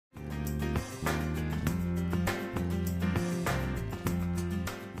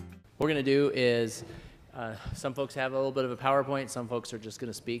What we're going to do is, some folks have a little bit of a PowerPoint, some folks are just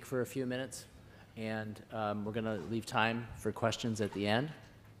going to speak for a few minutes, and we're going to leave time for questions at the end.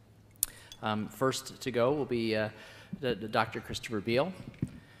 First to go will be Dr. Christopher Beal.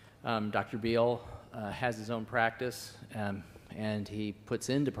 Dr. Beal has his own practice, and he puts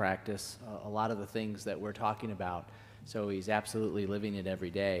into practice a lot of the things that we're talking about, so he's absolutely living it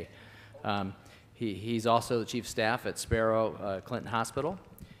every day. He's also the chief staff at Sparrow Clinton Hospital.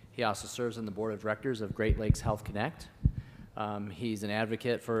 He also serves on the board of directors of Great Lakes Health Connect. He's an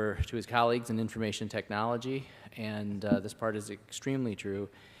advocate to his colleagues in information technology, and this part is extremely true.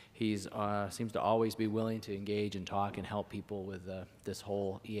 He seems to always be willing to engage and talk and help people with this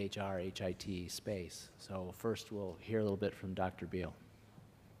whole EHR, HIT space. So first we'll hear a little bit from Dr. Beal.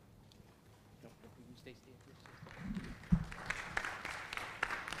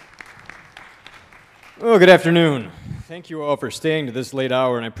 Well, good afternoon. Thank you all for staying to this late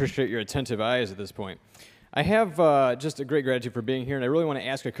hour, and I appreciate your attentive eyes at this point. I have just a great gratitude for being here, and I really want to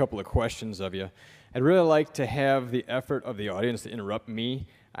ask a couple of questions of you. I'd really like to have the effort of the audience to interrupt me.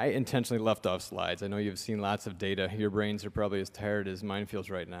 I intentionally left off slides. I know you've seen lots of data. Your brains are probably as tired as mine feels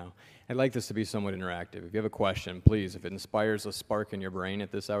right now. I'd like this to be somewhat interactive. If you have a question, please, if it inspires a spark in your brain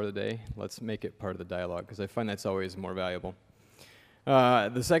at this hour of the day, let's make it part of the dialogue, because I find that's always more valuable.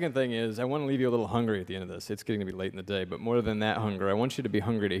 The second thing is, I want to leave you a little hungry at the end of this. It's getting to be late in the day, but more than that hunger, I want you to be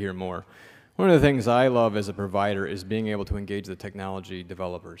hungry to hear more. One of the things I love as a provider is being able to engage the technology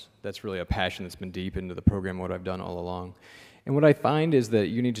developers. That's really a passion that's been deep into the program, what I've done all along. And what I find is that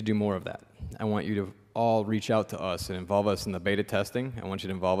you need to do more of that. I want you to all reach out to us and involve us in the beta testing. I want you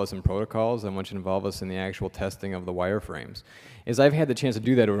to involve us in protocols. I want you to involve us in the actual testing of the wireframes. As I've had the chance to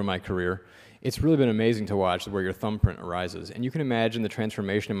do that over my career, it's really been amazing to watch where your thumbprint arises. And you can imagine the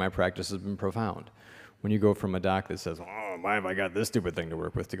transformation in my practice has been profound. When you go from a doc that says, oh, why have I got this stupid thing to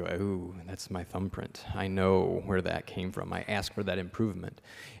work with, to go, ooh, that's my thumbprint. I know where that came from. I ask for that improvement.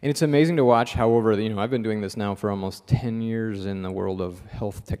 And it's amazing to watch, however, I've been doing this now for almost 10 years in the world of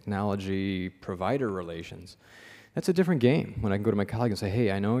health technology provider relations. That's a different game when I can go to my colleague and say,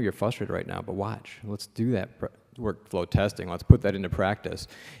 hey, I know you're frustrated right now, but watch. Let's do that workflow testing. Let's put that into practice.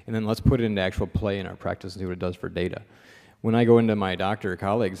 And then let's put it into actual play in our practice and see what it does for data. When I go into my doctor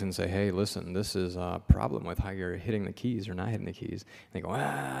colleagues and say, hey, listen, this is a problem with how you're hitting the keys or not hitting the keys, they go,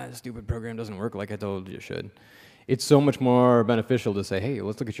 this stupid program doesn't work like I told you it should. It's so much more beneficial to say, hey,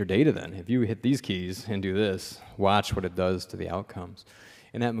 let's look at your data then. If you hit these keys and do this, watch what it does to the outcomes.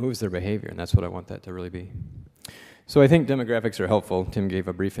 And that moves their behavior, and that's what I want that to really be. So I think demographics are helpful. Tim gave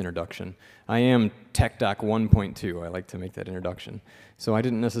a brief introduction. I am Tech Doc 1.2. I like to make that introduction. So I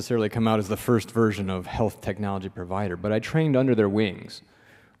didn't necessarily come out as the first version of health technology provider, but I trained under their wings.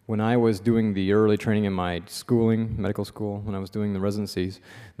 When I was doing the early training in my schooling, medical school, when I was doing the residencies,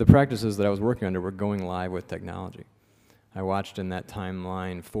 the practices that I was working under were going live with technology. I watched in that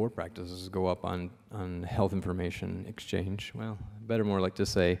timeline 4 practices go up on health information exchange. Well, better more like to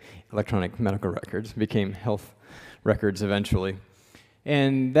say electronic medical records, became health records eventually.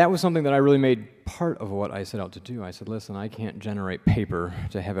 And that was something that I really made part of what I set out to do. I said, listen, I can't generate paper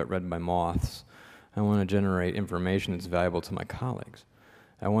to have it read by moths. I want to generate information that's valuable to my colleagues.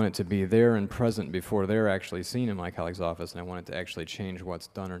 I want it to be there and present before they're actually seen in my colleague's office, and I want it to actually change what's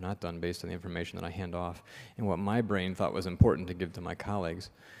done or not done based on the information that I hand off and what my brain thought was important to give to my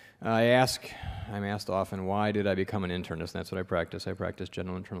colleagues. I'm asked often, why did I become an internist? And that's what I practice. I practice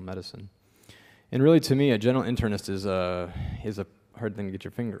general internal medicine. And really, to me, a general internist is a hard thing to get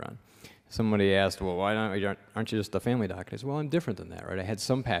your finger on. Somebody asked, well, why aren't you just a family doctor? I said, well, I'm different than that, right? I had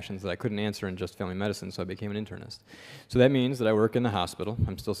some passions that I couldn't answer in just family medicine, so I became an internist. So that means that I work in the hospital.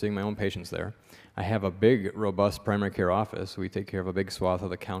 I'm still seeing my own patients there. I have a big, robust primary care office. We take care of a big swath of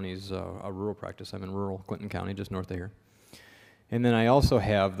the county's a rural practice. I'm in rural Clinton County, just north of here. And then I also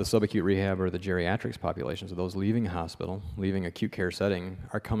have the subacute rehab or the geriatrics population. So those leaving hospital, leaving acute care setting,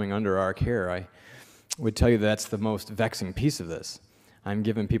 are coming under our care. I would tell you that's the most vexing piece of this. I'm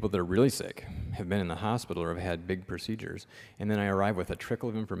giving people that are really sick, have been in the hospital or have had big procedures, and then I arrive with a trickle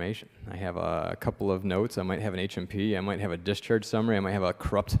of information. I have a couple of notes. I might have an HMP. I might have a discharge summary. I might have a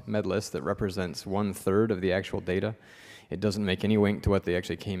corrupt med list that represents 1/3 of the actual data. It doesn't make any wink to what they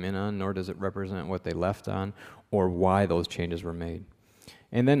actually came in on, nor does it represent what they left on or why those changes were made.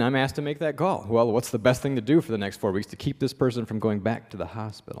 And then I'm asked to make that call. Well, what's the best thing to do for the next 4 weeks to keep this person from going back to the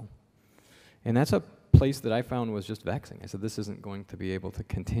hospital? And that's a place that I found was just vexing. I said, this isn't going to be able to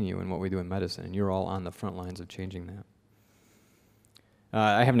continue in what we do in medicine, and you're all on the front lines of changing that.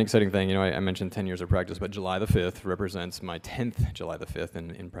 I have an exciting thing. You know, I mentioned 10 years of practice, but July the 5th represents my 10th July the 5th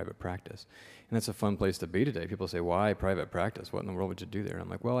in private practice. And that's a fun place to be today. People say, why private practice? What in the world would you do there? And I'm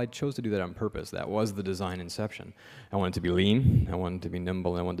like, well, I chose to do that on purpose. That was the design inception. I wanted to be lean, I wanted to be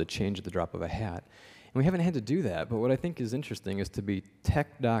nimble, and I wanted to change at the drop of a hat. And we haven't had to do that, but what I think is interesting is to be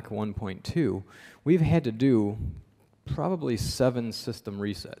Tech Doc 1.2, we've had to do probably 7 system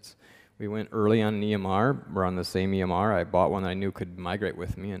resets. We went early on an EMR. We're on the same EMR. I bought one that I knew could migrate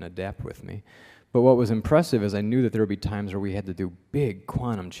with me and adapt with me. But what was impressive is I knew that there would be times where we had to do big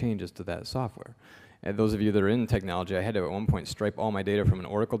quantum changes to that software. And those of you that are in technology, I had to at one point stripe all my data from an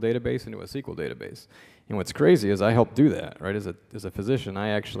Oracle database into a SQL database. And what's crazy is I helped do that, right? As a physician, I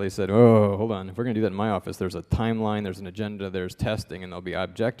actually said, oh, hold on. If we're going to do that in my office, there's a timeline, there's an agenda, there's testing, and there'll be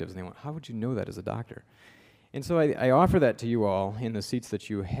objectives. And they went, how would you know that as a doctor? And so I offer that to you all in the seats that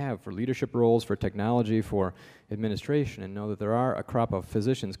you have for leadership roles, for technology, for administration, and know that there are a crop of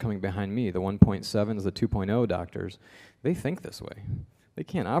physicians coming behind me, the 1.7s, the 2.0 doctors. They think this way. They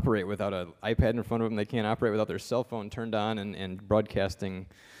can't operate without an iPad in front of them. They can't operate without their cell phone turned on and broadcasting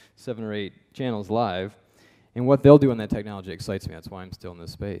 7 or 8 channels live. And what they'll do in that technology excites me. That's why I'm still in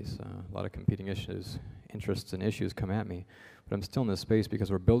this space. A lot of competing interests and issues come at me. But I'm still in this space because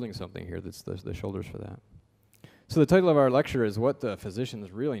we're building something here that's the shoulders for that. So the title of our lecture is What the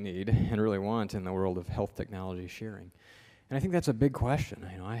Physicians Really Need and Really Want in the World of Health Technology Sharing. And I think that's a big question.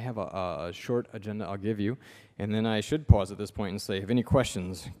 You know, I have a short agenda I'll give you, and then I should pause at this point and say, have any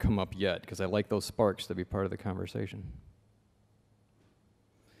questions come up yet? Because I like those sparks to be part of the conversation.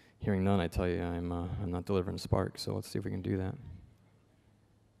 Hearing none, I tell you, I'm not delivering sparks, so let's see if we can do that.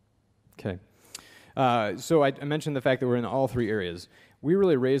 Okay. So I mentioned the fact that we're in all 3 areas. We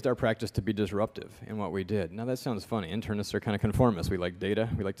really raised our practice to be disruptive in what we did. Now that sounds funny. Internists are kind of conformists. We like data.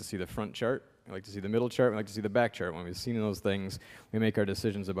 We like to see the front chart. We like to see the middle chart. We like to see the back chart. When we've seen those things, we make our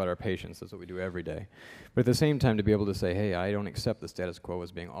decisions about our patients. That's what we do every day. But at the same time, to be able to say, hey, I don't accept the status quo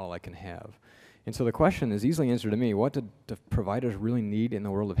as being all I can have. And so the question is easily answered to me. What do providers really need in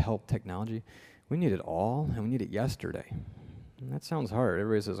the world of health technology? We need it all, and we need it yesterday. And that sounds hard.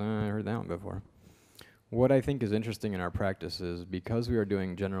 Everybody says, I heard that one before. What I think is interesting in our practice is because we are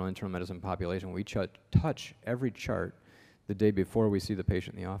doing general internal medicine population, we touch every chart the day before we see the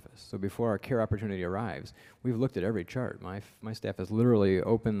patient in the office. So before our care opportunity arrives, we've looked at every chart. My staff has literally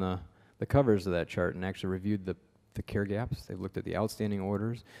opened the covers of that chart and actually reviewed the care gaps. They've looked at the outstanding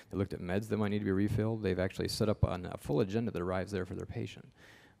orders. They looked at meds that might need to be refilled. They've actually set up a full agenda that arrives there for their patient.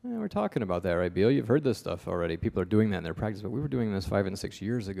 We're talking about that, right, Beal? You've heard this stuff already. People are doing that in their practice, but we were doing this 5 and 6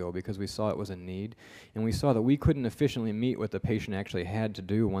 years ago because we saw it was a need, and we saw that we couldn't efficiently meet what the patient actually had to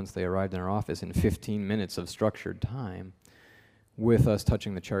do once they arrived in our office in 15 minutes of structured time with us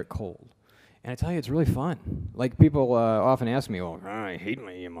touching the chart cold. And I tell you, it's really fun. Like, people often ask me, well, I hate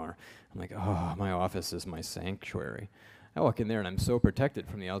my EMR. I'm like, oh, my office is my sanctuary. I walk in there and I'm so protected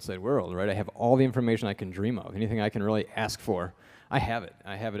from the outside world, right? I have all the information I can dream of, anything I can really ask for. I have it.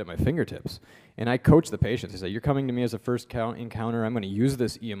 I have it at my fingertips. And I coach the patients. I say, you're coming to me as a first encounter. I'm going to use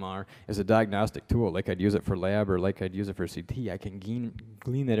this EMR as a diagnostic tool, like I'd use it for lab or like I'd use it for CT. I can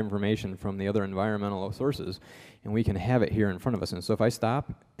glean that information from the other environmental sources, and we can have it here in front of us. And so if I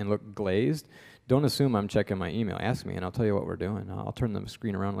stop and look glazed, don't assume I'm checking my email. Ask me, and I'll tell you what we're doing. I'll turn the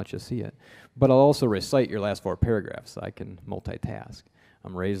screen around and let you see it. But I'll also recite your last 4 paragraphs so I can multitask.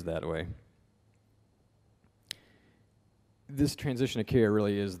 I'm raised that way. This transition of care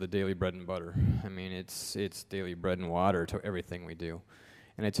really is the daily bread and butter. I mean, it's daily bread and water to everything we do.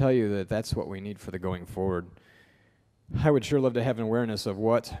 And I tell you that that's what we need for the going forward. I would sure love to have an awareness of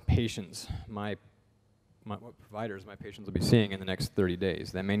what patients, what providers my patients will be seeing in the next 30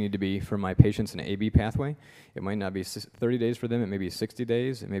 days. That may need to be for my patients an A-B pathway. It might not be 30 days for them. It may be 60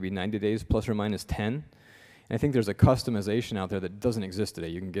 days. It may be 90 days plus or minus 10. And I think there's a customization out there that doesn't exist today.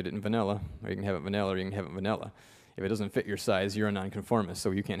 You can get it in vanilla, or you can have it vanilla, or you can have it vanilla. If it doesn't fit your size, you're a nonconformist,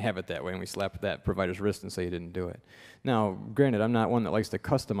 so you can't have it that way, and we slap that provider's wrist and say you didn't do it. Now, granted, I'm not one that likes to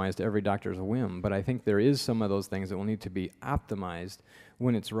customize to every doctor's whim, but I think there is some of those things that will need to be optimized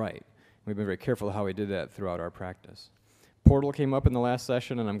when it's right. We've been very careful how we did that throughout our practice. Portal came up in the last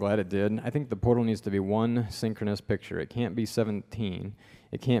session, and I'm glad it did. I think the portal needs to be one synchronous picture. It can't be 17,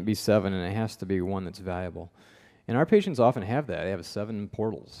 it can't be 7, and it has to be one that's valuable. And our patients often have that. They have 7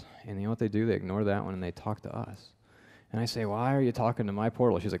 portals, and you know what they do? They ignore that one, and they talk to us. And I say, why are you talking to my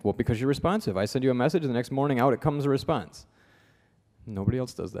portal? She's like, well, because you're responsive. I send you a message, and the next morning out it comes a response. Nobody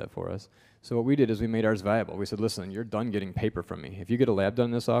else does that for us. So what we did is we made ours valuable. We said, listen, you're done getting paper from me. If you get a lab done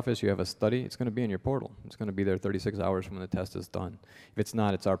in this office, you have a study, it's going to be in your portal. It's going to be there 36 hours from when the test is done. If it's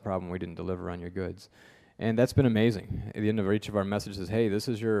not, it's our problem. We didn't deliver on your goods. And that's been amazing. At the end of each of our messages, hey, this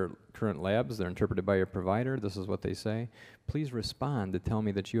is your current labs. They're interpreted by your provider. This is what they say. Please respond to tell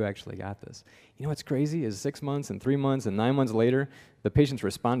me that you actually got this. You know what's crazy is 6 months and 3 months and 9 months later, the patients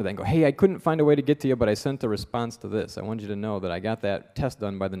respond to that and go, hey, I couldn't find a way to get to you, but I sent a response to this. I wanted you to know that I got that test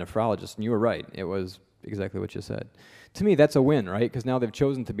done by the nephrologist, and you were right. It was exactly what you said. To me, that's a win, right? Because now they've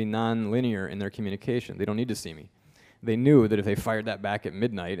chosen to be non-linear in their communication. They don't need to see me. They knew that if they fired that back at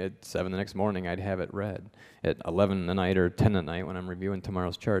midnight, at 7 the next morning, I'd have it read. At 11 the night or 10 at night when I'm reviewing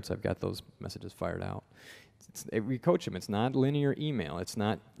tomorrow's charts, I've got those messages fired out. We coach them. It's not linear email. It's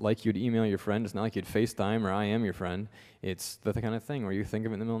not like you'd email your friend. It's not like you'd FaceTime or I am your friend. It's the kind of thing where you think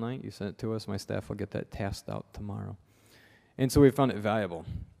of it in the middle of the night, you send it to us, my staff will get that tasked out tomorrow. And so we found it valuable.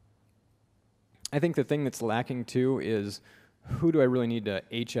 I think the thing that's lacking too is who do I really need to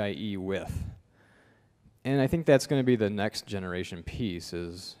HIE with? And I think that's going to be the next generation piece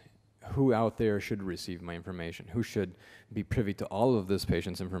is who out there should receive my information, who should be privy to all of this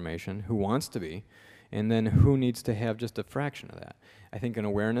patient's information, who wants to be, and then who needs to have just a fraction of that. I think an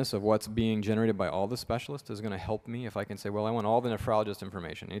awareness of what's being generated by all the specialists is going to help me if I can say, well, I want all the nephrologist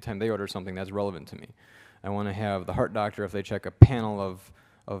information. Anytime they order something that's relevant to me. I want to have the heart doctor if they check a panel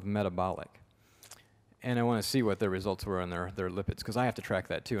of metabolic. And I want to see what their results were on their lipids, because I have to track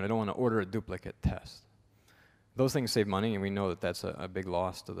that too, and I don't want to order a duplicate test. Those things save money, and we know that that's a big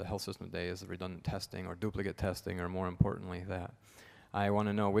loss to the health system today is the redundant testing or duplicate testing, or more importantly, that. I want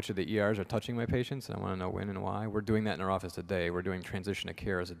to know which of the ERs are touching my patients, and I want to know when and why. We're doing that in our office today. We're doing transition of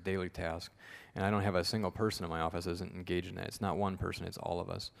care as a daily task, and I don't have a single person in my office that isn't engaged in that. It's not one person, it's all of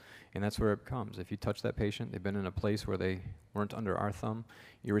us. And that's where it comes. If you touch that patient, they've been in a place where they weren't under our thumb,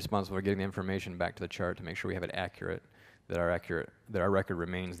 you're responsible for getting the information back to the chart to make sure we have it accurate, that our record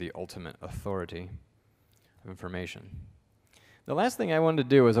remains the ultimate authority of information. The last thing I wanted to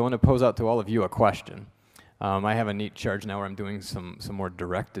do is I want to pose out to all of you a question. I have a neat charge now where I'm doing some more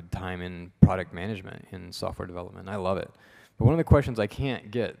directed time in product management, in software development. I love it. But one of the questions I can't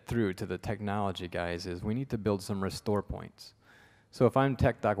get through to the technology guys is we need to build some restore points. So if I'm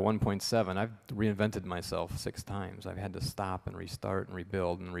Tech Doc 1.7, I've reinvented myself 6 times. I've had to stop and restart and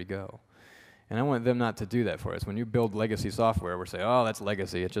rebuild and re-go. And I want them not to do that for us. When you build legacy software, we're saying, oh, that's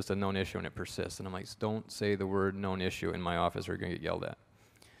legacy. It's just a known issue and it persists. And I'm like, don't say the word known issue in my office or you're going to get yelled at.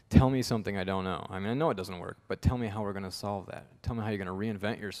 Tell me something I don't know. I mean, I know it doesn't work, but tell me how we're going to solve that. Tell me how you're going to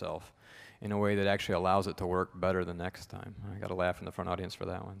reinvent yourself in a way that actually allows it to work better the next time. I got to laugh in the front audience for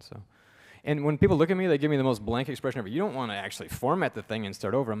that one. So, and when people look at me, they give me the most blank expression ever. You don't want to actually format the thing and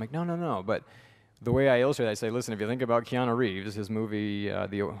start over. I'm like, no, no, no. But the way I illustrate it, I say, listen, if you think about Keanu Reeves, his movie,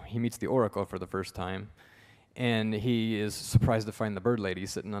 he meets the Oracle for the first time, and he is surprised to find the bird lady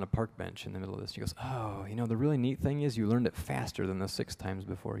sitting on a park bench in the middle of this. He goes, oh, you know, the really neat thing is you learned it faster than the 6 times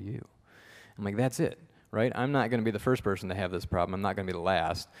before you. I'm like, that's it, right? I'm not going to be the first person to have this problem. I'm not going to be the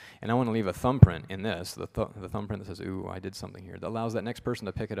last. And I want to leave a thumbprint in this, the thumbprint that says, ooh, I did something here, that allows that next person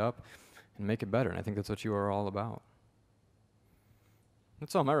to pick it up and make it better. And I think that's what you are all about.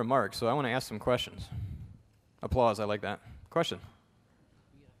 That's all my remarks, so I want to ask some questions. Applause, I like that. Question?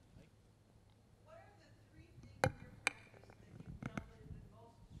 What are the 3 things in your practice that you found that have been most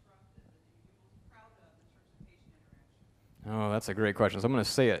disruptive and that you're most proud of in terms of patient interaction? Oh, that's a great question. So I'm going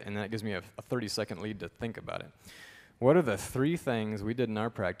to say it, and that gives me a 30-second lead to think about it. What are the 3 things we did in our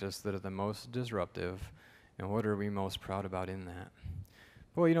practice that are the most disruptive, and what are we most proud about in that?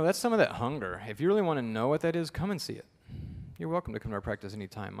 Boy, you know, that's some of that hunger. If you really want to know what that is, come and see it. You're welcome to come to our practice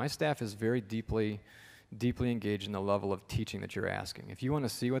anytime. My staff is very deeply engaged in the level of teaching that you're asking. If you want to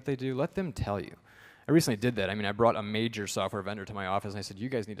see what they do, let them tell you. I recently did that. I mean, I brought a major software vendor to my office, and I said, you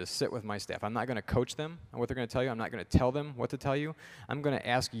guys need to sit with my staff. I'm not going to coach them on what they're going to tell you. I'm not going to tell them what to tell you. I'm going to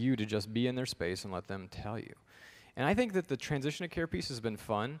ask you to just be in their space and let them tell you. And I think that the transition of care piece has been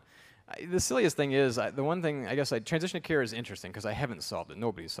fun. The silliest thing is, the one thing, I guess, transition of care is interesting because I haven't solved it.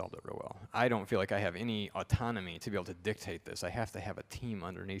 Nobody's solved it real well. I don't feel like I have any autonomy to be able to dictate this. I have to have a team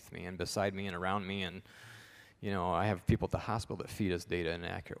underneath me and beside me and around me, and you know, I have people at the hospital that feed us data in an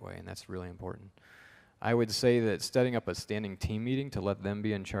accurate way, and that's really important. I would say that setting up a standing team meeting to let them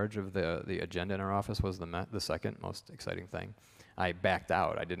be in charge of the agenda in our office was the second most exciting thing. I backed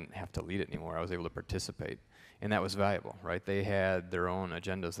out. I didn't have to lead it anymore. I was able to participate. And that was valuable, right? They had their own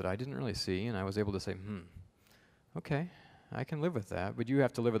agendas that I didn't really see, and I was able to say, okay, I can live with that, but you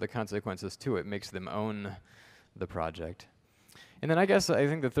have to live with the consequences too. It makes them own the project. And then I guess I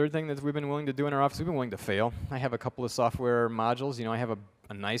think the third thing that we've been willing to do in our office, we've been willing to fail. I have a couple of software modules. You know, I have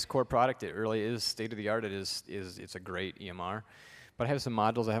a nice core product. It really is state-of-the-art. It's a great EMR. but I have some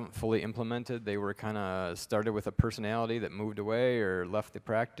modules I haven't fully implemented. They were kind of started with a personality that moved away or left the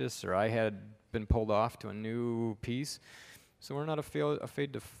practice, or I had been pulled off to a new piece. So we're not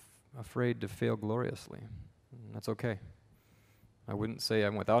afraid to fail gloriously. And that's okay. I wouldn't say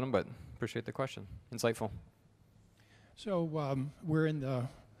I'm without them, but appreciate the question. Insightful. So we're in the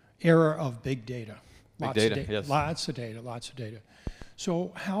era of big data. Big data, yes. Lots of data, lots of data.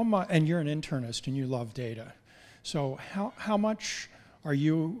 So how much, and you're an internist and you love data. So how much are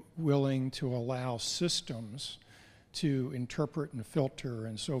you willing to allow systems to interpret and filter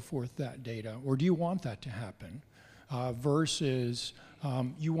and so forth that data? Or do you want that to happen? Versus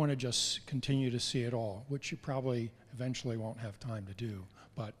you want to just continue to see it all, which you probably eventually won't have time to do,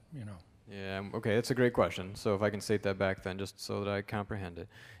 but you know. Yeah, okay, that's a great question. So if I can state that back then, just so that I comprehend it.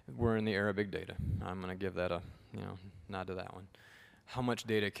 We're in the era of big data. I'm going to give that a, nod to that one. How much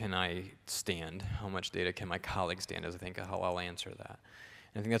data can I stand? How much data can my colleagues stand, is I think how I'll answer that.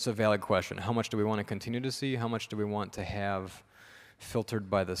 And I think that's a valid question. How much do we want to continue to see? How much do we want to have filtered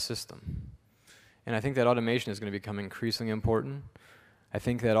by the system? And I think that automation is going to become increasingly important. I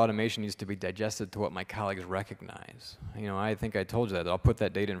think that automation needs to be digested to what my colleagues recognize. I think I told you that. I'll put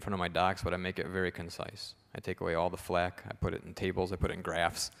that data in front of my docs, but I make it very concise. I take away all the flack. I put it in tables. I put it in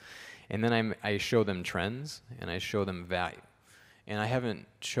graphs. And then I show them trends, and I show them value. And I haven't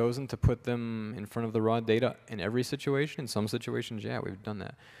chosen to put them in front of the raw data in every situation. In some situations, yeah, we've done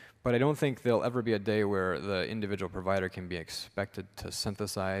that. But I don't think there'll ever be a day where the individual provider can be expected to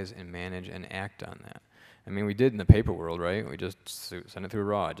synthesize and manage and act on that. I mean, we did in the paper world, right? We just sent it through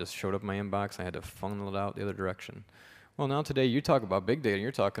raw. It just showed up in my inbox. I had to funnel it out the other direction. Well, now today you talk about big data.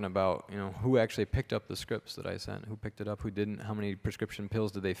 You're talking about, who actually picked up the scripts that I sent, who picked it up, who didn't, how many prescription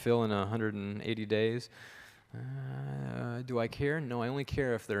pills did they fill in 180 days. Do I care? No, I only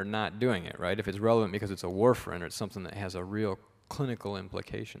care if they're not doing it, right? If it's relevant because it's a warfarin or it's something that has a real clinical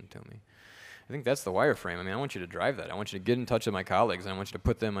implication to me. I think that's the wireframe. I mean, I want you to drive that. I want you to get in touch with my colleagues, and I want you to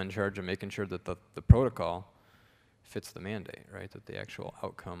put them in charge of making sure that the protocol fits the mandate, right? That the actual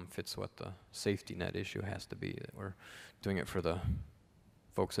outcome fits what the safety net issue has to be, that we're doing it for the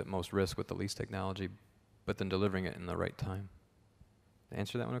folks at most risk with the least technology, but then delivering it in the right time. To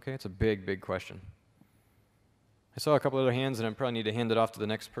answer that one okay? It's a big, big question. I saw a couple other hands, and I probably need to hand it off to the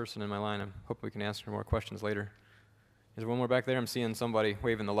next person in my line. I hope we can ask more questions later. Is there one more back there? I'm seeing somebody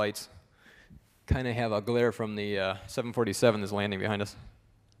waving the lights. Kind of have a glare from the 747 that's landing behind us.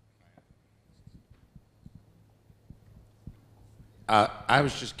 I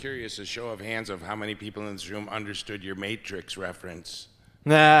was just curious, a show of hands of how many people in this room understood your Matrix reference.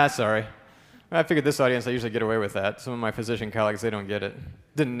 Nah, sorry. I figured this audience, I usually get away with that. Some of my physician colleagues, they don't get it.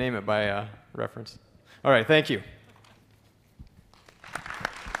 Didn't name it by reference. All right, thank you.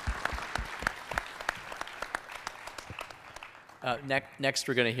 Next,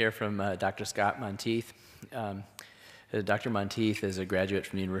 we're going to hear from Dr. Scott Monteith. Dr. Monteith is a graduate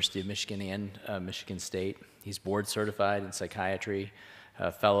from the University of Michigan and Michigan State. He's board certified in psychiatry,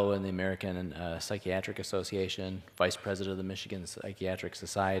 fellow in the American Psychiatric Association, vice president of the Michigan Psychiatric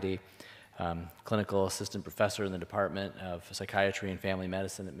Society, clinical assistant professor in the Department of Psychiatry and Family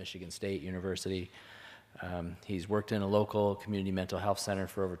Medicine at Michigan State University. He's worked in a local community mental health center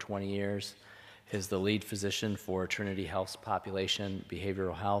for over 20 years. Is the lead physician for Trinity Health's population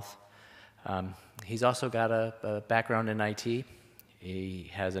behavioral health. He's also got a background in IT.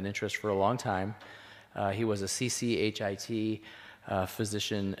 He has an interest for a long time. He was a CCHIT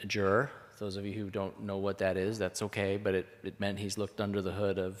physician juror. Those of you who don't know what that is, that's okay, but it meant he's looked under the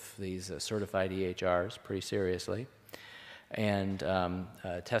hood of these certified EHRs pretty seriously, and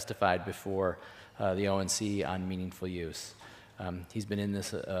testified before the ONC on meaningful use. He's been in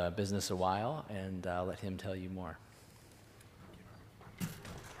this business a while, and I'll let him tell you more.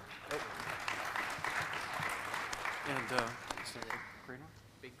 And is there a green one?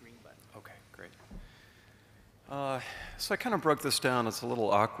 Big green button. Okay, great. So I kind of broke this down. It's a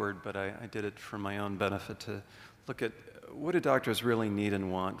little awkward, but I did it for my own benefit to look at what do doctors really need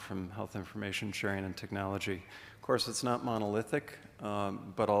and want from health information sharing and technology. Of course, it's not monolithic,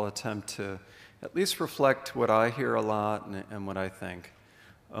 but I'll attempt to at least reflect what I hear a lot and what I think.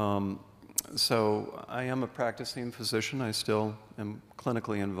 So I am a practicing physician. I still am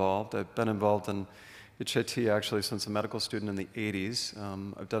clinically involved. I've been involved in HIT actually since a medical student in the 80s.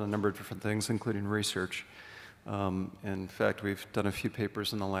 I've done a number of different things, including research. In fact, we've done a few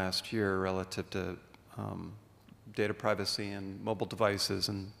papers in the last year relative to data privacy and mobile devices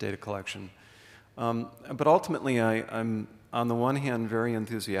and data collection. But ultimately, I'm on the one hand very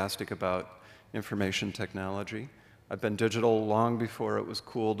enthusiastic about information technology. I've been digital long before it was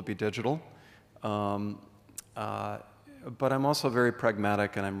cool to be digital. but I'm also very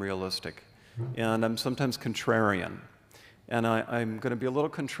pragmatic and I'm realistic. And I'm sometimes contrarian. And I'm going to be a little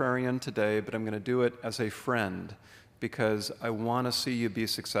contrarian today, but I'm going to do it as a friend because I want to see you be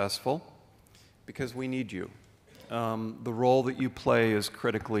successful, because we need you. The role that you play is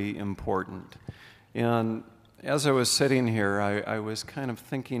critically important. And as I was sitting here, I was kind of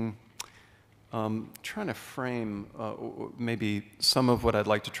thinking, trying to frame maybe some of what I'd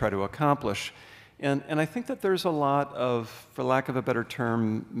like to try to accomplish. And I think that there's a lot of, for lack of a better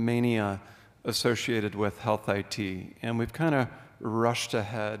term, mania associated with health IT. And we've kind of rushed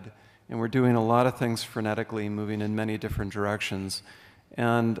ahead, and we're doing a lot of things frenetically, moving in many different directions.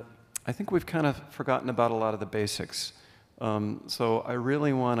 And I think we've kind of forgotten about a lot of the basics. So I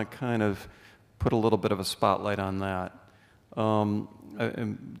really want to kind of put a little bit of a spotlight on that.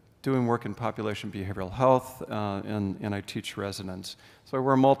 I'm doing work in population behavioral health, and I teach residents. So I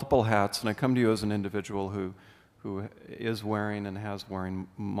wear multiple hats, and I come to you as an individual who is wearing and has wearing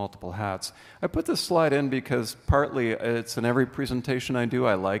multiple hats. I put this slide in because partly it's in every presentation I do.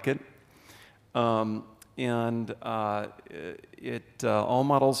 I like it. All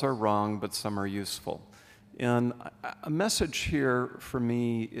models are wrong, but some are useful. And a message here for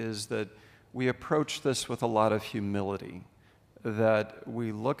me is that we approach this with a lot of humility, that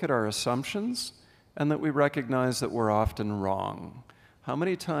we look at our assumptions and that we recognize that we're often wrong. How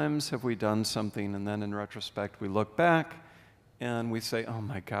many times have we done something and then in retrospect we look back and we say, oh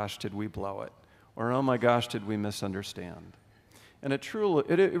my gosh, did we blow it? Or oh my gosh, did we misunderstand? And it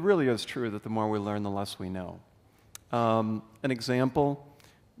really is true that the more we learn, the less we know. An example,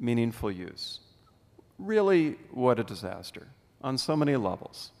 meaningful use. Really, what a disaster on so many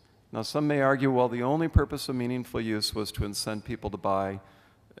levels. Now, some may argue, well, the only purpose of meaningful use was to incent people to buy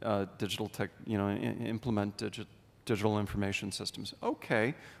digital tech, implement digital information systems.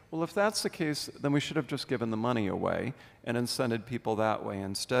 Okay, well, if that's the case, then we should have just given the money away and incented people that way.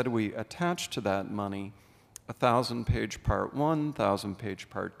 Instead, we attached to that money a 1,000-page part 1, 1,000-page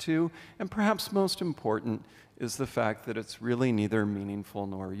part 2, and perhaps most important is the fact that it's really neither meaningful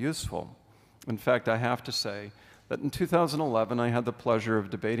nor useful. In fact, I have to say that in 2011, I had the pleasure of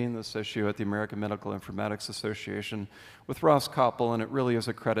debating this issue at the American Medical Informatics Association with Ross Koppel, and it really is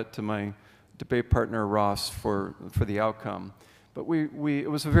a credit to my debate partner, Ross, for the outcome. But it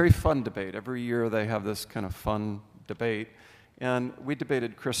was a very fun debate. Every year they have this kind of fun debate. And we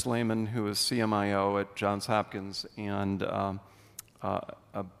debated Chris Lehman, who is CMIO at Johns Hopkins, and a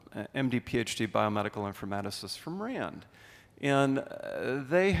MD, PhD biomedical informaticist from RAND. And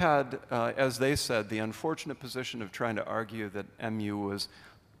they had, as they said, the unfortunate position of trying to argue that MU was,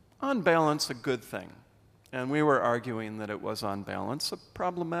 on balance, a good thing. And we were arguing that it was, on balance, a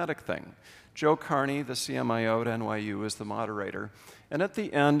problematic thing. Joe Carney, the CMIO at NYU, is the moderator. And at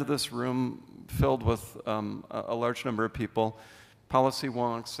the end, this room filled with a large number of people, policy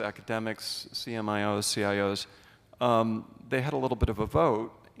wonks, academics, CMIOs, CIOs, they had a little bit of a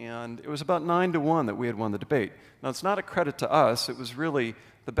vote. And it was about 9-1 that we had won the debate. Now, it's not a credit to us. It was really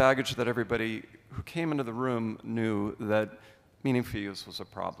the baggage that everybody who came into the room knew that meaningful use was a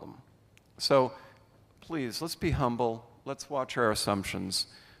problem. So please, let's be humble. Let's watch our assumptions.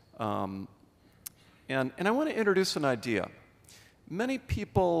 And I want to introduce an idea. Many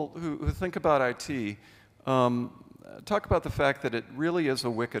people who think about IT talk about the fact that it really is a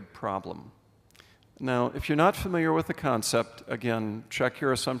wicked problem. Now, if you're not familiar with the concept, again, check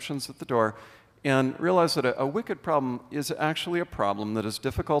your assumptions at the door and realize that a wicked problem is actually a problem that is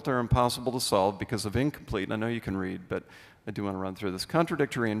difficult or impossible to solve because of incomplete, and I know you can read, but I do want to run through this,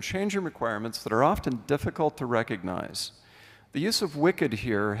 contradictory and changing requirements that are often difficult to recognize. The use of wicked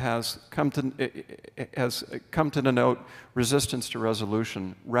here has come to denote resistance to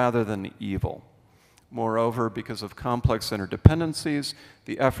resolution rather than evil. Moreover, because of complex interdependencies,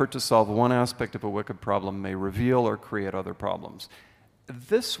 the effort to solve one aspect of a wicked problem may reveal or create other problems.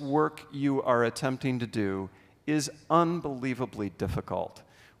 This work you are attempting to do is unbelievably difficult.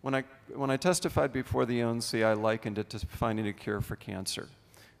 When I testified before the ONC, I likened it to finding a cure for cancer.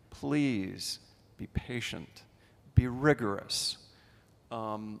 Please be patient, be rigorous,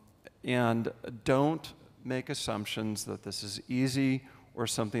 and don't make assumptions that this is easy or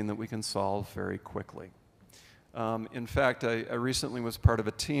something that we can solve very quickly. In fact, I recently was part of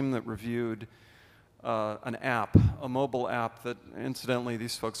a team that reviewed an app, a mobile app that, incidentally,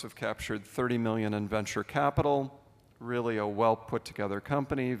 these folks have captured $30 million in venture capital, really a well-put-together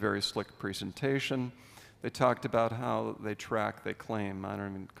company, very slick presentation. They talked about how they track, they claim, I don't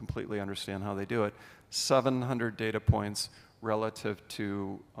even completely understand how they do it, 700 data points relative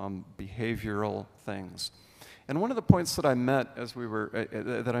to behavioral things. And one of the points that I mentioned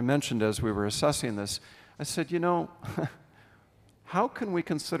as we were assessing this, I said, you know, how can we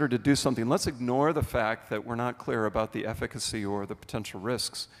consider to do something? Let's ignore the fact that we're not clear about the efficacy or the potential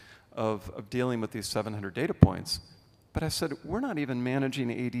risks of dealing with these 700 data points. But I said, we're not even managing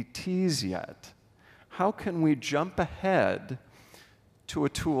ADTs yet. How can we jump ahead to a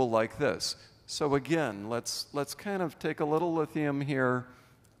tool like this? So again, let's kind of take a little lithium here,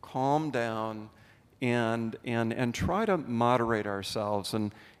 calm down, and try to moderate ourselves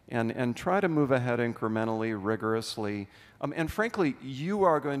and try to move ahead incrementally, rigorously. And frankly, you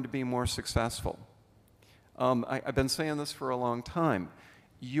are going to be more successful. I've been saying this for a long time.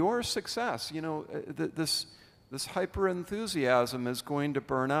 Your success, you know, this hyper-enthusiasm is going to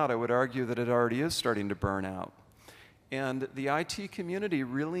burn out. I would argue that it already is starting to burn out. And the IT community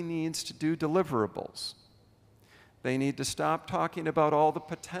really needs to do deliverables. They need to stop talking about all the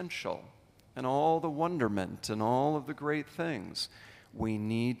potential and all the wonderment and all of the great things. We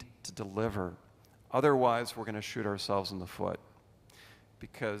need to deliver. Otherwise, we're going to shoot ourselves in the foot,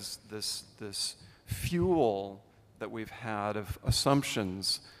 because this fuel that we've had of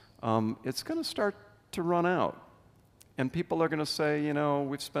assumptions, it's going to start to run out. And people are going to say, you know,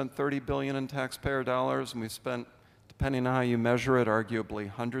 we've spent $30 billion in taxpayer dollars, and we've spent, depending on how you measure it, arguably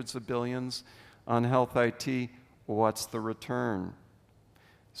hundreds of billions on health IT. What's the return?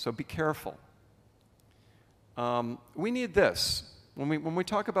 So be careful. We need this. When we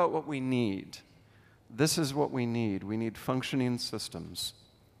talk about what we need, this is what we need. We need functioning systems,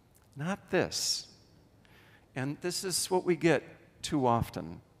 not this. And this is what we get too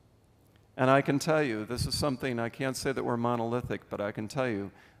often. And I can tell you, this is something, I can't say that we're monolithic, but I can tell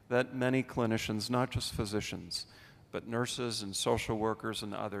you that many clinicians, not just physicians, but nurses and social workers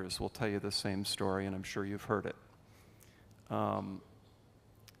and others will tell you the same story, and I'm sure you've heard it.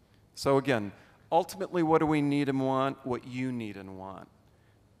 So again, ultimately, what do we need and want? What you need and want.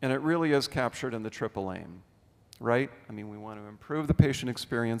 And it really is captured in the triple aim, right? I mean, we want to improve the patient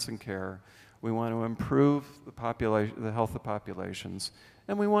experience and care. We want to improve the health of populations.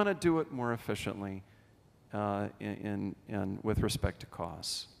 And we want to do it more efficiently with respect to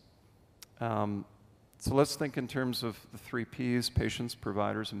costs. So let's think in terms of the 3 Ps, patients,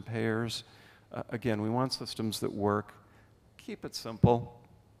 providers, and payers. Again, we want systems that work. Keep it simple.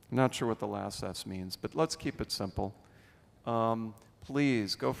 I'm not sure what the last S means, but let's keep it simple.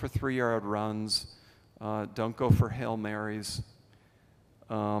 Please go for 3-yard runs. Don't go for Hail Marys.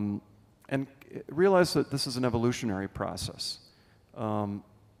 And realize that this is an evolutionary process.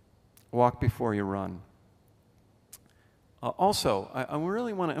 Walk before you run. Also, I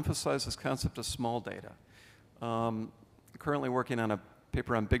really want to emphasize this concept of small data. Currently working on a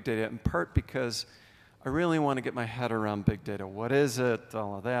paper on big data, in part because I really want to get my head around big data. What is it?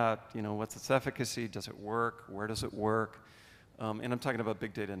 All of that. You know, what's its efficacy? Does it work? Where does it work? And I'm talking about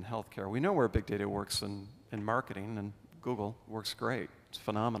big data in healthcare. We know where big data works in marketing, and Google works great. It's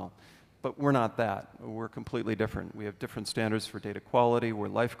phenomenal. But we're not that. We're completely different. We have different standards for data quality. We're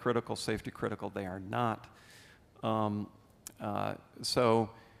life critical, safety critical. They are not.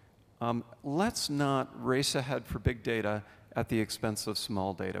 Let's not race ahead for big data at the expense of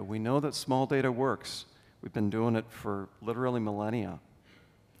small data. We know that small data works. We've been doing it for literally millennia.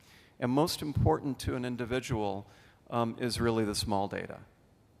 And most important to an individual is really the small data.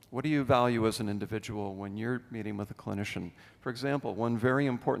 What do you value as an individual when you're meeting with a clinician? For example, one very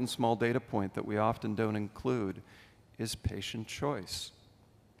important small data point that we often don't include is patient choice.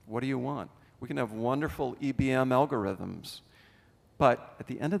 What do you want? We can have wonderful EBM algorithms, but at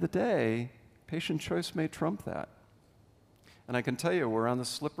the end of the day, patient choice may trump that. And I can tell you, we're on the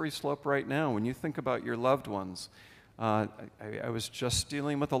slippery slope right now. When you think about your loved ones, I was just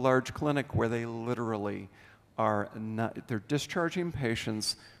dealing with a large clinic where they literally they're discharging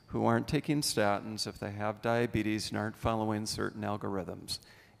patients who aren't taking statins if they have diabetes and aren't following certain algorithms.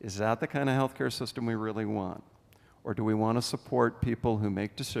 Is that the kind of healthcare system we really want? Or do we want to support people who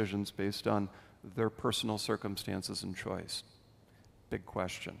make decisions based on their personal circumstances and choice? Big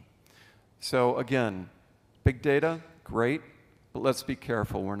question. So again, big data, great, but let's be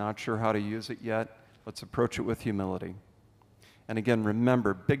careful. We're not sure how to use it yet. Let's approach it with humility. And again,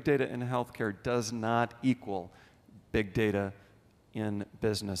 remember, big data in healthcare does not equal big data in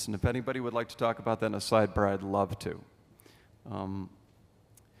business. And if anybody would like to talk about that in a sidebar, I'd love to.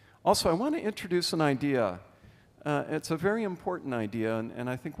 Also, I want to introduce an idea. It's a very important idea, and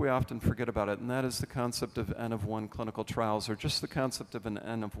I think we often forget about it, and that is the concept of N of 1 clinical trials, or just the concept of an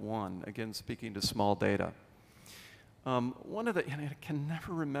N of 1, again, speaking to small data. And I can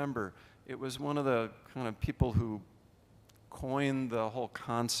never remember, it was one of the kind of people who coined the whole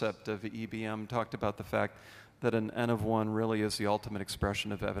concept of EBM, talked about the fact that an N of 1 really is the ultimate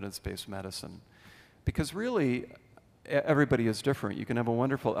expression of evidence-based medicine. Because really, everybody is different. You can have a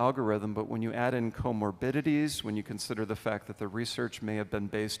wonderful algorithm, but when you add in comorbidities, when you consider the fact that the research may have been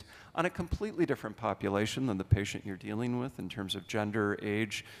based on a completely different population than the patient you're dealing with in terms of gender,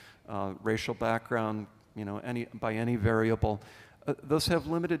 age, racial background, you know, by any variable, those have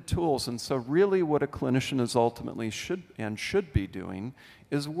limited tools. And so really what a clinician is ultimately should be doing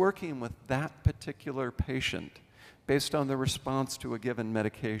is working with that particular patient based on their response to a given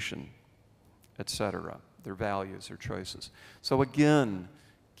medication, et cetera, their values or choices. So again,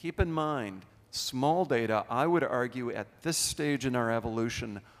 keep in mind, small data, I would argue at this stage in our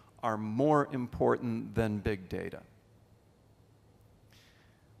evolution, are more important than big data.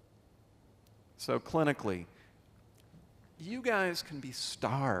 So clinically, you guys can be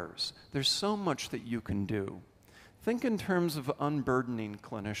stars. There's so much that you can do. Think in terms of unburdening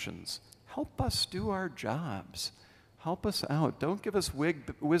clinicians. Help us do our jobs. Help us out. Don't give us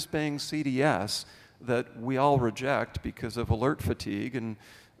whiz-bang CDS that we all reject because of alert fatigue, and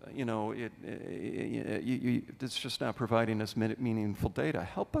you know, it's just not providing us meaningful data.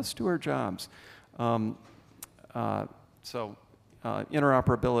 Help us do our jobs.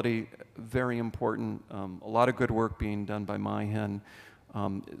 Interoperability, very important. A lot of good work being done by MiHIN.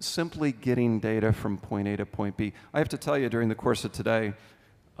 Simply getting data from point A to point B. I have to tell you, during the course of today,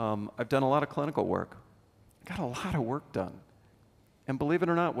 I've done a lot of clinical work. I got a lot of work done. And believe it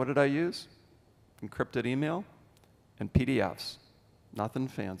or not, what did I use? Encrypted email and PDFs. Nothing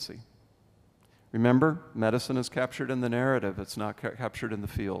fancy. Remember, medicine is captured in the narrative. It's not captured in the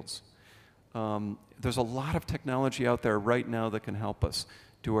fields. There's a lot of technology out there right now that can help us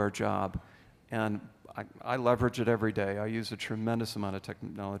do our job. And I leverage it every day. I use a tremendous amount of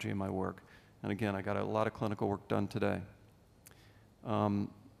technology in my work. And again, I got a lot of clinical work done today.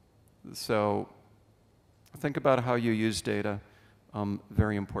 So think about how you use data.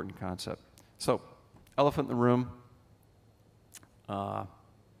 Very important concept. So, elephant in the room.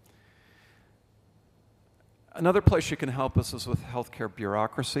 Another place you can help us is with healthcare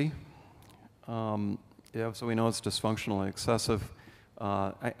bureaucracy. So we know it's dysfunctional and excessive.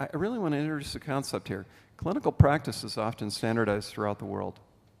 I really want to introduce a concept here. Clinical practice is often standardized throughout the world.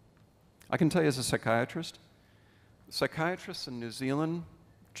 I can tell you as a psychiatrist, psychiatrists in New Zealand,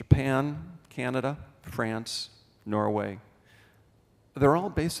 Japan, Canada, France, Norway, they're all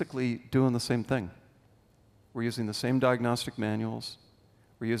basically doing the same thing. We're using the same diagnostic manuals,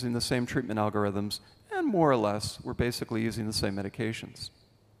 we're using the same treatment algorithms, and more or less, we're basically using the same medications.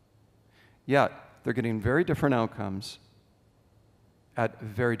 Yet, they're getting very different outcomes at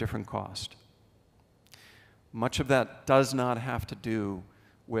very different cost. Much of that does not have to do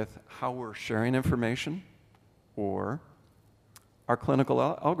with how we're sharing information or our clinical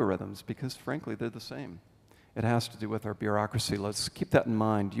algorithms, because frankly, they're the same. It has to do with our bureaucracy. Let's keep that in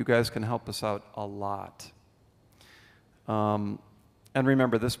mind. You guys can help us out a lot. And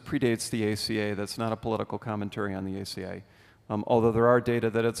remember, this predates the ACA. That's not a political commentary on the ACA. Although there are data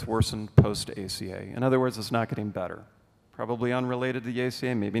that it's worsened post-ACA. In other words, it's not getting better. Probably unrelated to the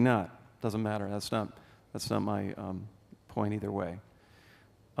ACA, maybe not. Doesn't matter. That's not my point either way.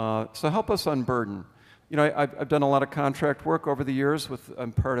 So help us unburden. You know, I've done a lot of contract work over the years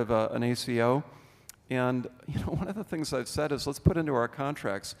I'm part of an ACO. And you know, one of the things I've said is let's put into our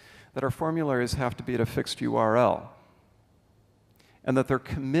contracts that our formularies have to be at a fixed URL. And that they're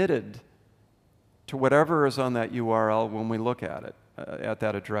committed to whatever is on that URL when we look at it, at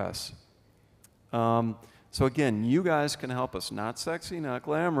that address. So again, you guys can help us. Not sexy, not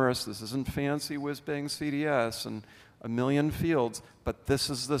glamorous. This isn't fancy whiz-bang CDS and a million fields, but this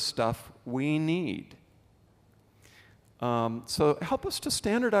is the stuff we need. So help us to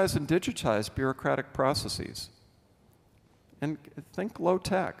standardize and digitize bureaucratic processes. And think low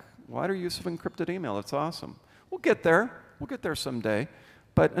tech. Wider use of encrypted email. It's awesome. We'll get there. We'll get there someday.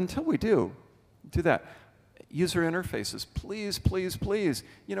 But until we do that. User interfaces, please, please, please.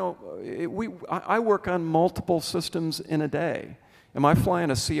 You know, I work on multiple systems in a day. Am I flying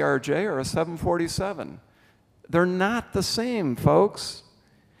a CRJ or a 747? They're not the same, folks.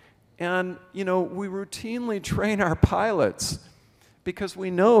 And, you know, we routinely train our pilots because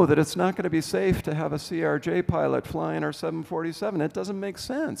we know that it's not going to be safe to have a CRJ pilot flying our 747. It doesn't make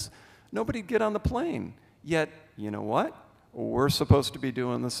sense. Nobody'd get on the plane. Yet, you know what? We're supposed to be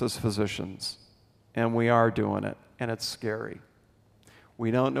doing this as physicians. And we are doing it. And it's scary.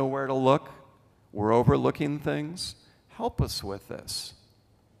 We don't know where to look. We're overlooking things. Help us with this.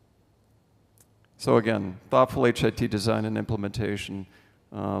 So again, thoughtful HIT design and implementation,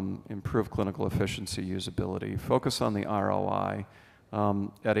 improve clinical efficiency, usability, focus on the ROI.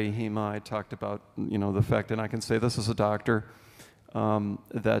 At HIT, I talked about, you know, the fact, and I can say this as a doctor,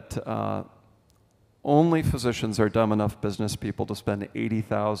 that Only physicians are dumb enough business people to spend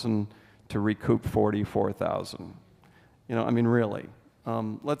 $80,000 to recoup $44,000. You know, I mean, really.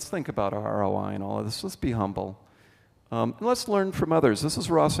 Let's think about our ROI and all of this. Let's be humble. And let's learn from others. This is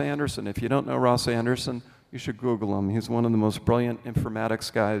Ross Anderson. If you don't know Ross Anderson, you should Google him. He's one of the most brilliant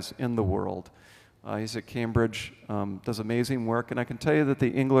informatics guys in the world. He's at Cambridge, does amazing work, and I can tell you that the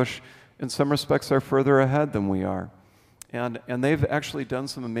English, in some respects, are further ahead than we are. And they've actually done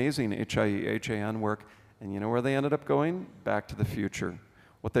some amazing HIE, HIN work, and you know where they ended up going? Back to the Future.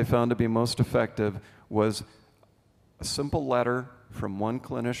 What they found to be most effective was a simple letter from one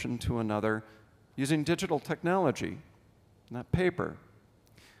clinician to another using digital technology, not paper,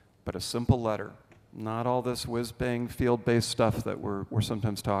 but a simple letter. Not all this whiz-bang field-based stuff that we're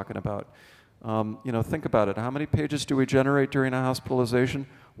sometimes talking about. You know, think about it. How many pages do we generate during a hospitalization?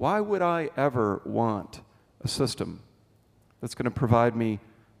 Why would I ever want a system that's going to provide me,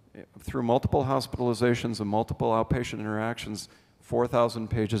 through multiple hospitalizations and multiple outpatient interactions, 4,000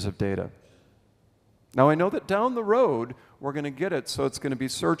 pages of data? Now, I know that down the road, we're going to get it so it's going to be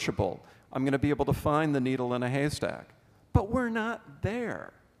searchable. I'm going to be able to find the needle in a haystack. But we're not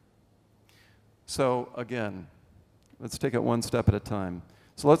there. So again, let's take it one step at a time.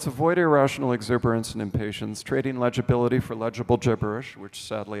 So let's avoid irrational exuberance and impatience, trading legibility for legible gibberish, which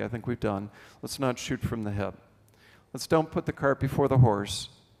sadly I think we've done. Let's not shoot from the hip. Let's don't put the cart before the horse.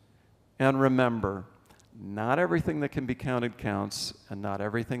 And remember, not everything that can be counted counts, and not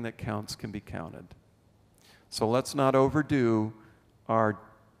everything that counts can be counted. So let's not overdo our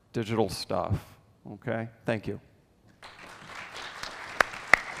digital stuff, okay? Thank you.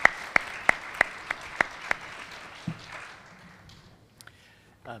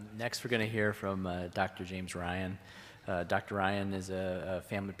 Next, we're going to hear from Dr. James Ryan. Dr. Ryan is a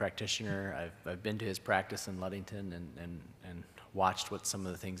family practitioner. I've been to his practice in Ludington and watched what some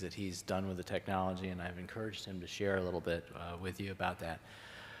of the things that he's done with the technology, and I've encouraged him to share a little bit with you about that.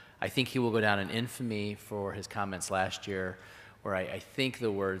 I think he will go down in infamy for his comments last year, where I think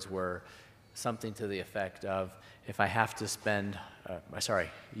the words were something to the effect of, if I have to spend,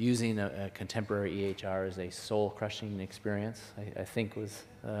 using a contemporary EHR is a soul-crushing experience, I think was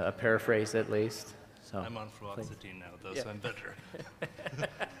a paraphrase at least. So, I'm on fluoxetine now, though, so I'm better.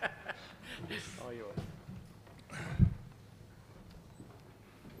 all yours.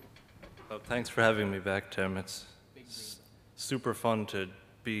 Well, thanks for having me back, Tim. It's super fun to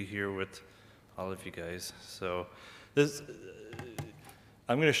be here with all of you guys. So this,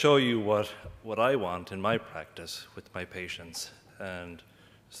 I'm going to show you what I want in my practice with my patients, and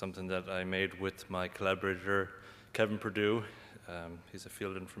something that I made with my collaborator, Kevin Perdue. He's a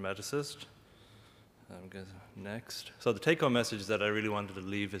field informaticist. Next. So the take-home message that I really wanted to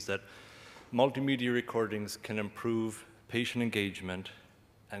leave is that multimedia recordings can improve patient engagement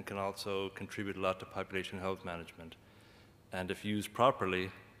and can also contribute a lot to population health management. And if used properly,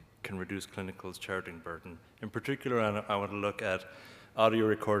 can reduce clinical charting burden. In particular, I want to look at audio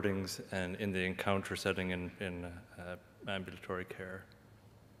recordings and in the encounter setting in ambulatory care.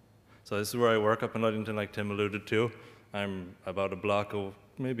 So this is where I work up in Ludington, like Tim alluded to. I'm about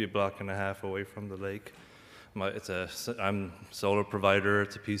maybe a block and a half away from the lake. I'm solo provider,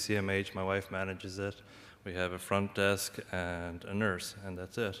 it's a PCMH, my wife manages it. We have a front desk and a nurse, and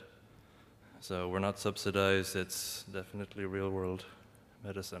that's it. So we're not subsidized, it's definitely real world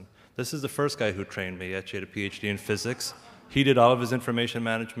medicine. This is the first guy who trained me. He actually had a PhD in physics. He did all of his information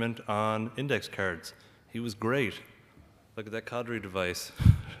management on index cards. He was great. Look at that Cadre device,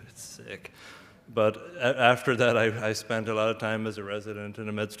 it's sick. But after that, I spent a lot of time as a resident and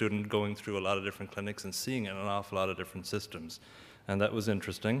a med student going through a lot of different clinics and seeing an awful lot of different systems. And that was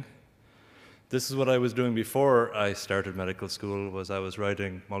interesting. This is what I was doing before I started medical school, was I was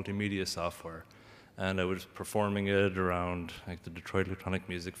writing multimedia software. And I was performing it around like the Detroit Electronic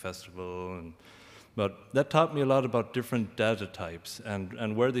Music Festival. But that taught me a lot about different data types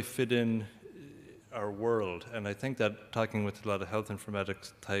and where they fit in our world. And I think that talking with a lot of health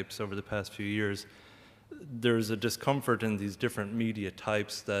informatics types over the past few years, there's a discomfort in these different media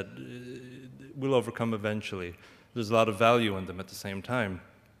types that we'll overcome eventually. There's a lot of value in them at the same time.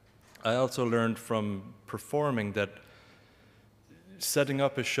 I also learned from performing that setting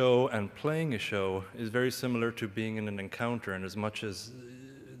up a show and playing a show is very similar to being in an encounter, and as much as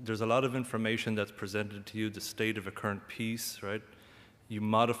there's a lot of information that's presented to you, the state of a current piece, right? You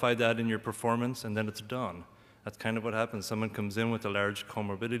modify that in your performance, and then it's done. That's kind of what happens. Someone comes in with a large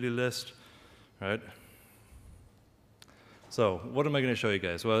comorbidity list, right? So what am I going to show you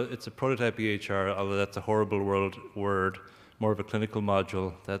guys? Well, it's a prototype EHR, although that's a horrible word, more of a clinical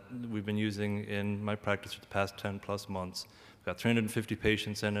module that we've been using in my practice for the past 10 plus months. Got 350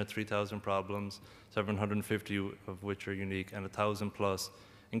 patients in it, 3,000 problems, 750 of which are unique, and 1,000 plus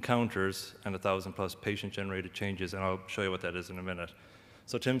encounters and 1,000 plus patient-generated changes, and I'll show you what that is in a minute.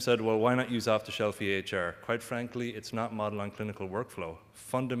 So Tim said, well, why not use off-the-shelf EHR? Quite frankly, it's not modeled on clinical workflow.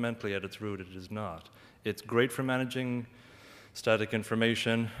 Fundamentally, at its root, it is not. It's great for managing static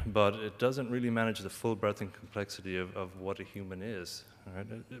information, but it doesn't really manage the full breadth and complexity of what a human is. All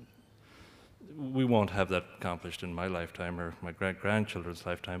right? We won't have that accomplished in my lifetime or my grandchildren's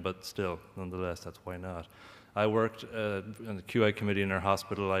lifetime, but still, nonetheless, that's why not. I worked on the QI committee in our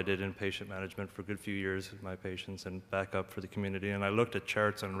hospital. I did inpatient management for a good few years with my patients and backup for the community, and I looked at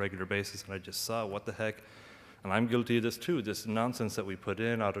charts on a regular basis, and I just saw, what the heck? And I'm guilty of this too, this nonsense that we put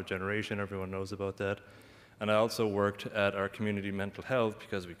in, auto-generation, everyone knows about that. And I also worked at our community mental health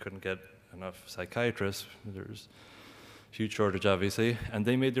because we couldn't get enough psychiatrists. There's huge shortage, obviously, and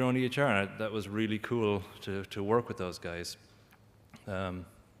they made their own EHR, and that was really cool to work with those guys.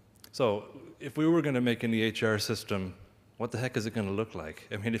 So if we were going to make an EHR system, what the heck is it going to look like?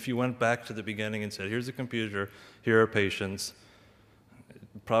 I mean, if you went back to the beginning and said, here's a computer, here are patients,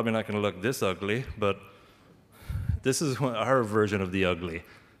 probably not going to look this ugly, but this is our version of the ugly.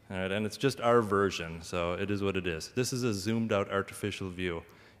 All right, and it's just our version, so it is what it is. This is a zoomed out artificial view.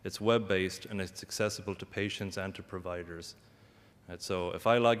 It's web-based, and it's accessible to patients and to providers. Right, so if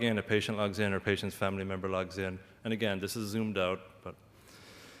I log in, a patient logs in, or a patient's family member logs in, and again, this is zoomed out, but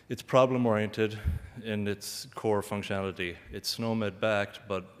it's problem-oriented in its core functionality. It's SNOMED-backed,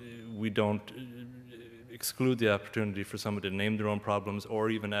 but we don't exclude the opportunity for someone to name their own problems or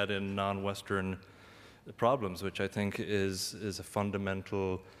even add in non-Western problems, which I think is a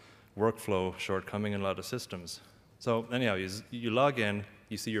fundamental workflow shortcoming in a lot of systems. So anyhow, you log in,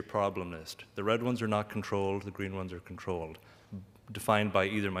 you see your problem list. The red ones are not controlled, the green ones are controlled, defined by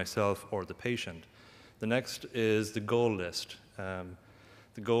either myself or the patient. The next is the goal list.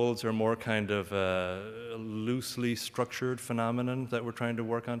 The goals are more kind of a loosely structured phenomenon that we're trying to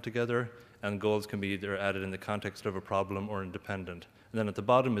work on together, and goals can be either added in the context of a problem or independent. And then at the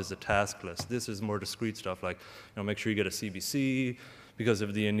bottom is the task list. This is more discrete stuff like, make sure you get a CBC because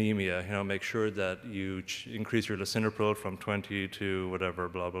of the anemia. Make sure that you increase your lisinopril from 20 to whatever,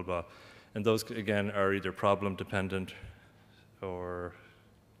 blah, blah, blah. And those, again, are either problem dependent or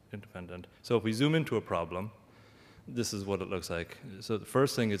independent. So if we zoom into a problem, this is what it looks like. So the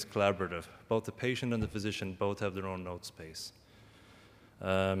first thing is collaborative. Both the patient and the physician both have their own note space.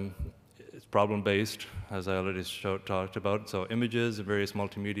 It's problem-based, as I already talked about. So images and various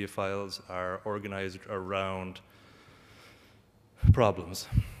multimedia files are organized around problems.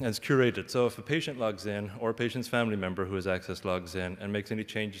 And it's curated. So if a patient logs in, or a patient's family member who has access logs in and makes any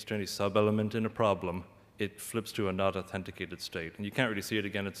changes to any sub-element in a problem, it flips to a not authenticated state. And you can't really see it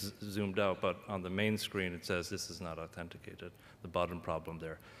again, it's zoomed out, but on the main screen it says this is not authenticated, the bottom problem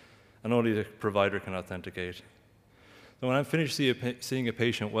there. And only the provider can authenticate. So when I'm finished seeing a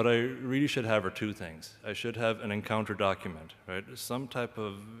patient, what I really should have are two things. I should have an encounter document, right? Some type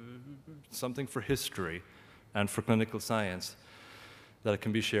of, something for history and for clinical science that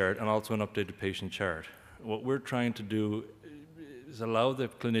can be shared, and also an updated patient chart. What we're trying to do is allow the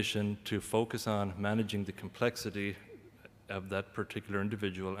clinician to focus on managing the complexity of that particular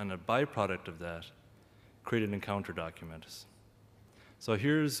individual, and a byproduct of that, create an encounter document. So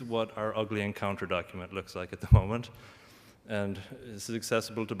here's what our ugly encounter document looks like at the moment. And this is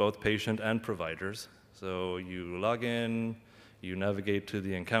accessible to both patient and providers. So you log in, you navigate to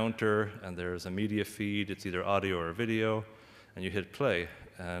the encounter, and there's a media feed. It's either audio or video, and you hit play,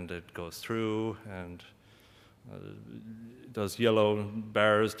 and it goes through, and those yellow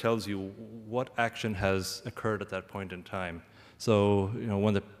bars tells you what action has occurred at that point in time. So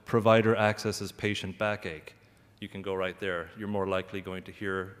when the provider accesses patient backache, you can go right there. You're more likely going to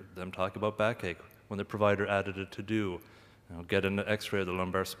hear them talk about backache. When the provider added a to-do, get an x-ray of the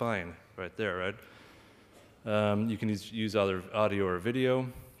lumbar spine, right there, right? You can use either audio or video.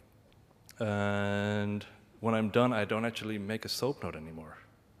 And when I'm done, I don't actually make a SOAP note anymore,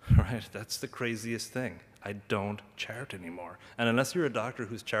 right? That's the craziest thing. I don't chart anymore. And unless you're a doctor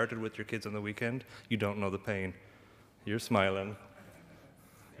who's charted with your kids on the weekend, you don't know the pain. You're smiling,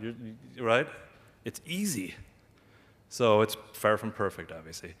 right? It's easy. So it's far from perfect,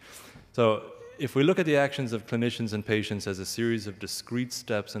 obviously. So if we look at the actions of clinicians and patients as a series of discrete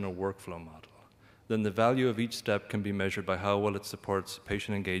steps in a workflow model, then the value of each step can be measured by how well it supports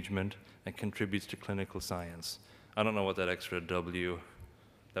patient engagement and contributes to clinical science. I don't know what that extra W,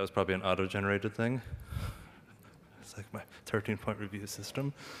 that was probably an auto-generated thing. It's like my 13-point review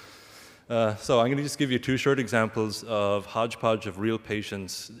system. So I'm going to just give you two short examples of hodgepodge of real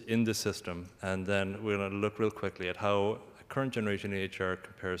patients in the system, and then we're going to look real quickly at how a current generation EHR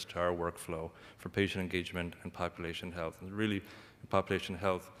compares to our workflow for patient engagement and population health. And really, population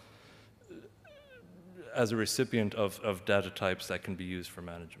health as a recipient of data types that can be used for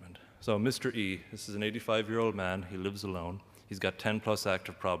management. So Mr. E, this is an 85-year-old man. He lives alone. He's got 10+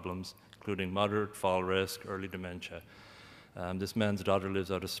 active problems, including moderate fall risk, early dementia. This man's daughter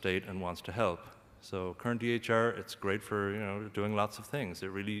lives out of state and wants to help. So current EHR, it's great for doing lots of things. It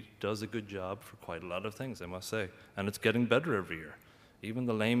really does a good job for quite a lot of things, I must say. And it's getting better every year. Even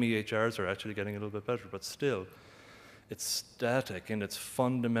the lame EHRs are actually getting a little bit better, but still, it's static in its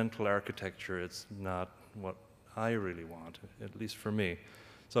fundamental architecture. It's not what I really want, at least for me.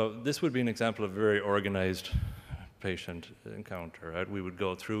 So this would be an example of a very organized patient encounter, right? We would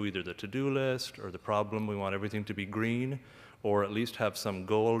go through either the to-do list or the problem. We want everything to be green, or at least have some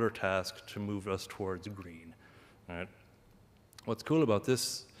goal or task to move us towards green, right? What's cool about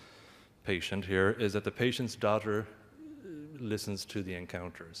this patient here is that the patient's daughter listens to the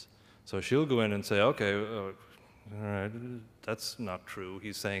encounters. So she'll go in and say, okay, all right, that's not true.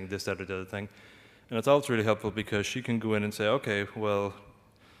 He's saying this, that, or the other thing. And it's also really helpful because she can go in and say, okay, well,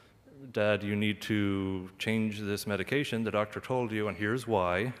 Dad, you need to change this medication. The doctor told you, and here's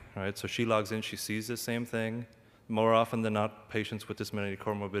why, right? So she logs in, she sees the same thing. More often than not, patients with this many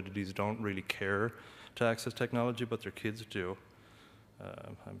comorbidities don't really care to access technology, but their kids do.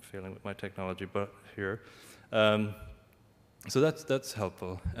 I'm failing with my technology, but here. So that's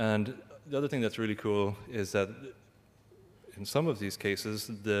helpful. And the other thing that's really cool is that in some of these cases,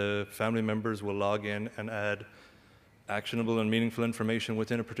 the family members will log in and add actionable and meaningful information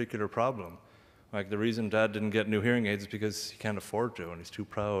within a particular problem. Like the reason Dad didn't get new hearing aids is because he can't afford to and he's too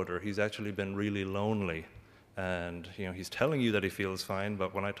proud, or he's actually been really lonely. And he's telling you that he feels fine,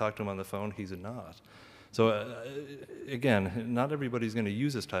 but when I talk to him on the phone, he's not. So again, not everybody's going to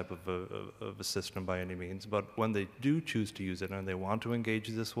use this type of a system by any means, but when they do choose to use it and they want to engage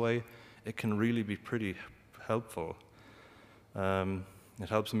this way, it can really be pretty helpful. It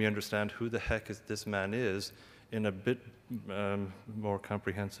helps me understand who the heck this man is in a bit more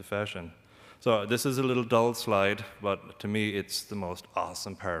comprehensive fashion. So this is a little dull slide, but to me, it's the most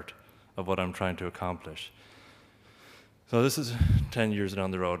awesome part of what I'm trying to accomplish. So this is 10 years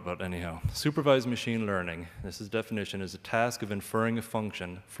down the road, but anyhow. Supervised machine learning, this is definition, is a task of inferring a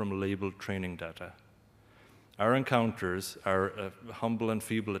function from labeled training data. Our encounters, our humble and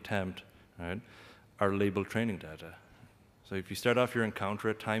feeble attempt, right, are labeled training data. So if you start off your encounter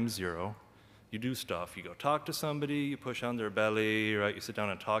at time 0, you do stuff. You go talk to somebody, you push on their belly, right? You sit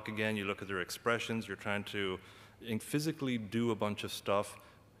down and talk again, you look at their expressions, you're trying to physically do a bunch of stuff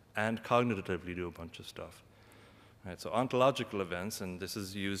and cognitively do a bunch of stuff. Right, so ontological events, and this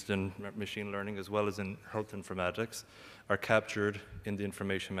is used in machine learning as well as in health informatics, are captured in the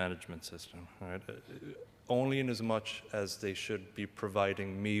information management system. Right? Only in as much as they should be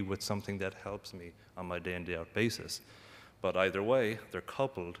providing me with something that helps me on my day-in, day-out basis. But either way, they're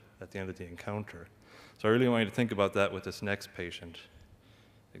coupled at the end of the encounter. So I really want you to think about that with this next patient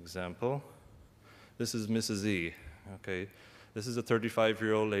example. This is Mrs. E. Okay. This is a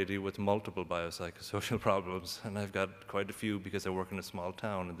 35-year-old lady with multiple biopsychosocial problems, and I've got quite a few because I work in a small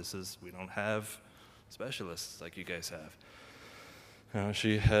town, and we don't have specialists like you guys have.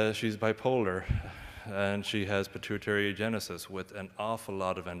 She's bipolar, and she has pituitary agenesis with an awful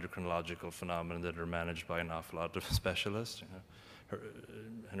lot of endocrinological phenomena that are managed by an awful lot of specialists.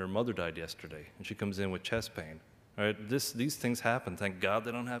 And her mother died yesterday, and she comes in with chest pain. Right? These things happen. Thank God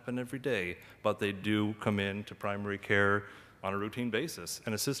they don't happen every day, but they do come in to primary care on a routine basis.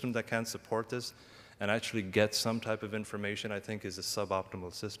 And a system that can support this and actually get some type of information, I think, is a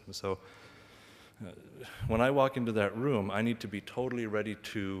suboptimal system. So when I walk into that room, I need to be totally ready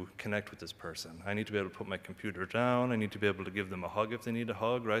to connect with this person. I need to be able to put my computer down. I need to be able to give them a hug if they need a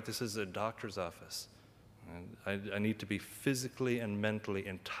hug, right? This is a doctor's office. And I need to be physically and mentally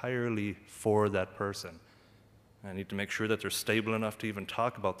entirely for that person. I need to make sure that they're stable enough to even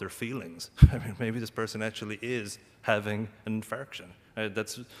talk about their feelings. I mean, maybe this person actually is having an infarction.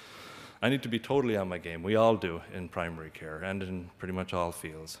 I need to be totally on my game. We all do in primary care and in pretty much all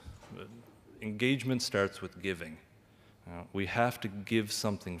fields. Engagement starts with giving. We have to give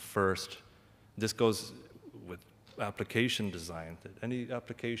something first. This goes with application design. Any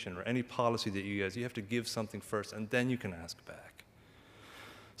application or any policy that you have to give something first, and then you can ask back.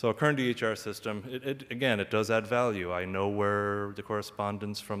 So a current EHR system, again, it does add value. I know where the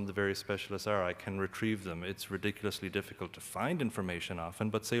correspondence from the various specialists are. I can retrieve them. It's ridiculously difficult to find information often,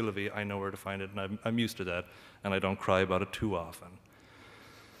 but c'est la vie, I know where to find it, and I'm used to that, and I don't cry about it too often.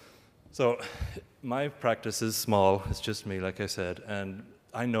 So my practice is small. It's just me, like I said, and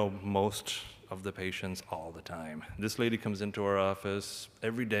I know most of the patients all the time. This lady comes into our office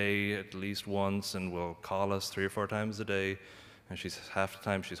every day at least once and will call us 3 or 4 times a day. And half the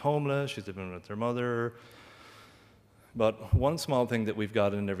time she's homeless, she's living with her mother. But one small thing that we've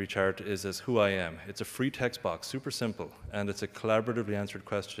got in every chart is this who I am. It's a free text box, super simple, and it's a collaboratively answered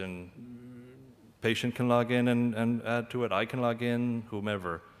question. Patient can log in and add to it. I can log in,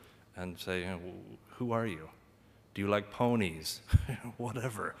 whomever, and say, who are you? Do you like ponies?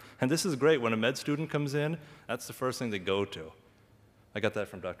 Whatever. And this is great. When a med student comes in, that's the first thing they go to. I got that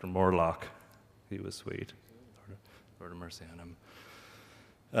from Dr. Morlock. He was sweet. Lord have mercy on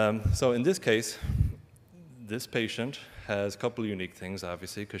him. So in this case, this patient has a couple of unique things,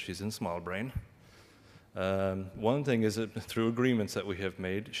 obviously, because she's in small brain. One thing is that through agreements that we have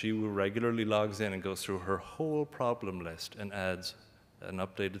made, she regularly logs in and goes through her whole problem list and adds an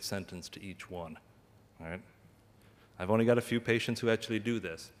updated sentence to each one. All right? I've only got a few patients who actually do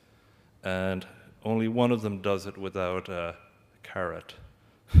this, and only one of them does it without a carrot.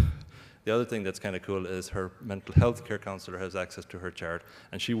 The other thing that's kind of cool is her mental health care counselor has access to her chart,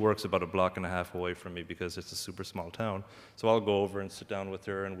 and she works about 1.5 blocks away from me because it's a super small town. So I'll go over and sit down with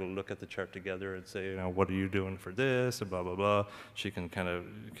her, and we'll look at the chart together and say, what are you doing for this, and blah, blah, blah. She can kind of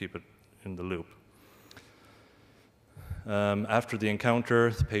keep it in the loop. After the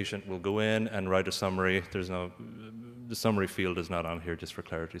encounter, the patient will go in and write a summary. The summary field is not on here, just for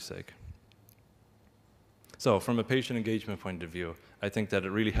clarity's sake. So from a patient engagement point of view, I think that it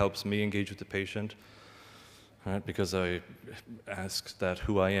really helps me engage with the patient, right, because I ask that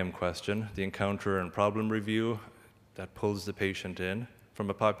who I am question. The encounter and problem review, that pulls the patient in. From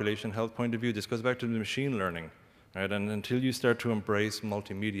a population health point of view, this goes back to the machine learning, right? And until you start to embrace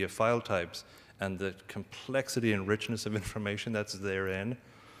multimedia file types and the complexity and richness of information that's therein,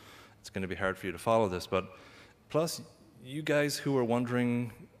 it's going to be hard for you to follow this. But plus, you guys who are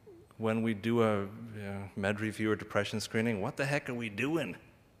wondering, when we do a med review or depression screening, what the heck are we doing?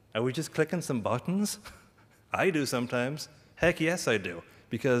 Are we just clicking some buttons? I do sometimes. Heck yes, I do.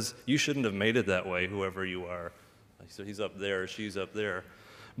 Because you shouldn't have made it that way, whoever you are. So he's up there, she's up there.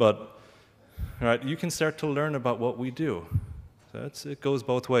 But all right, you can start to learn about what we do. So it goes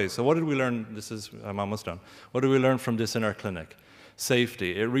both ways. So what did we learn? I'm almost done. What did we learn from this in our clinic?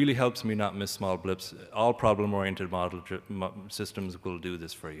 Safety. It really helps me not miss small blips. All problem-oriented systems will do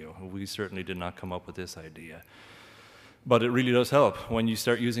this for you. We certainly did not come up with this idea. But it really does help. When you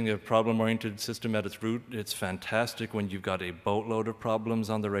start using a problem-oriented system at its root, it's fantastic. When you've got a boatload of problems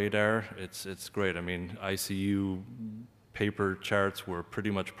on the radar, it's great. I mean, ICU paper charts were pretty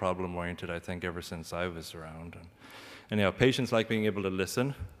much problem-oriented, I think, ever since I was around. Anyhow, patients like being able to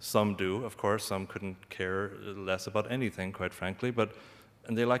listen. Some do, of course. Some couldn't care less about anything, quite frankly,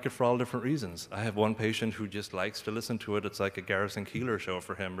 and they like it for all different reasons. I have one patient who just likes to listen to it. It's like a Garrison Keillor show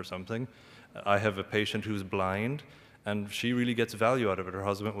for him or something. I have a patient who's blind, and she really gets value out of it. Her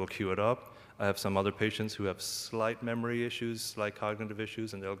husband will cue it up. I have some other patients who have slight memory issues, slight cognitive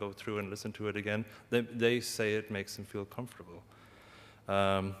issues, and they'll go through and listen to it again. They say it makes them feel comfortable.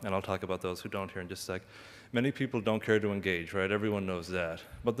 And I'll talk about those who don't here in just a sec. Many people don't care to engage, right? Everyone knows that.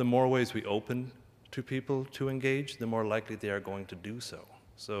 But the more ways we open to people to engage, the more likely they are going to do so.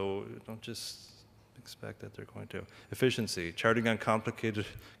 So don't just expect that they're going to. Efficiency. Charting on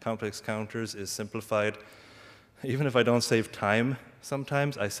complex counters is simplified. Even if I don't save time,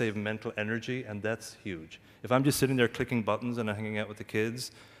 sometimes I save mental energy, and that's huge. If I'm just sitting there clicking buttons and I'm hanging out with the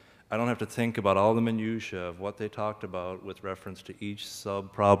kids, I don't have to think about all the minutiae of what they talked about with reference to each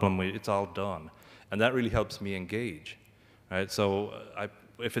sub-problem. It's all done. And that really helps me engage, right? So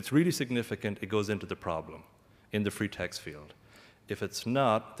if it's really significant, it goes into the problem in the free text field. If it's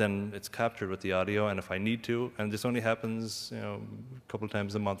not, then it's captured with the audio, and if I need to, and this only happens a couple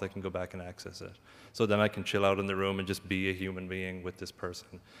times a month, I can go back and access it. So then I can chill out in the room and just be a human being with this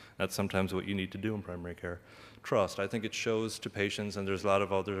person. That's sometimes what you need to do in primary care. Trust. I think it shows to patients, and there's a lot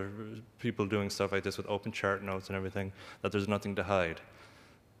of other people doing stuff like this with open chart notes and everything, that there's nothing to hide.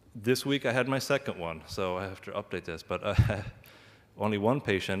 This week I had my second one, so I have to update this, but only one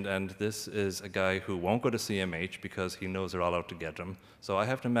patient, and this is a guy who won't go to CMH because he knows they're all out to get him. So I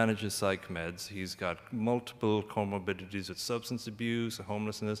have to manage his psych meds. He's got multiple comorbidities with substance abuse,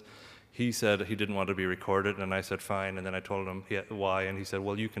 homelessness. He said he didn't want to be recorded, and I said fine, and then I told him why, and he said,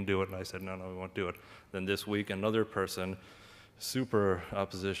 well, you can do it, and I said, no, we won't do it. Then this week, another person, super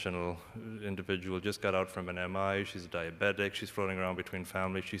oppositional individual, just got out from an MI. She's diabetic. She's floating around between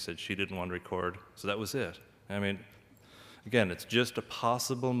families. She said she didn't want to record. So that was it. I mean, again, it's just a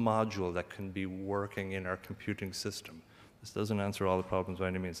possible module that can be working in our computing system. This doesn't answer all the problems by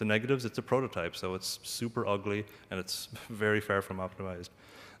any means. The negatives, it's a prototype, so it's super ugly, and it's very far from optimized.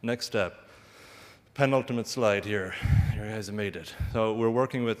 Next step. penultimate slide here. You guys made it. So we're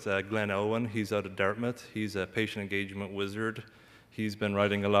working with Glenn Elwyn. He's out of Dartmouth. He's a patient engagement wizard. He's been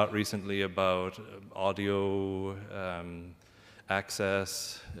writing a lot recently about audio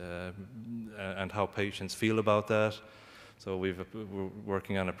access and how patients feel about that. So we're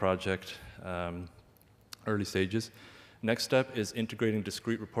working on a project, early stages. Next step is integrating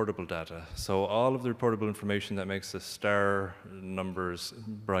discrete reportable data. So all of the reportable information that makes the star numbers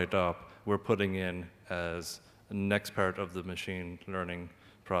bright up, we're putting in as the next part of the machine learning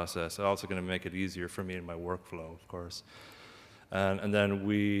process. Also going to make it easier for me in my workflow, of course. And then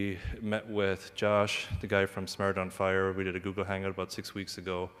we met with Josh, the guy from Smart on Fire. We did a Google Hangout about 6 weeks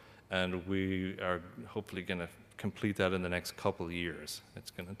ago, and we are hopefully going to complete that in the next couple of years. It's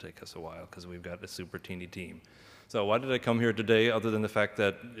going to take us a while because we've got a super teeny team. So why did I come here today, other than the fact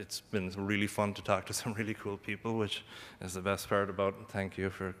that it's been really fun to talk to some really cool people, which is the best part about it. Thank you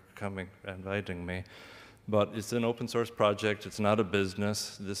for coming, inviting me. But it's an open source project. It's not a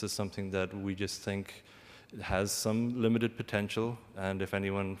business. This is something that we just think has some limited potential, and if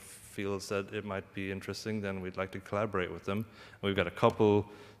anyone feels that it might be interesting, then we'd like to collaborate with them. We've got a couple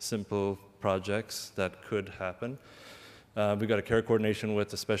simple projects that could happen. We've got a care coordination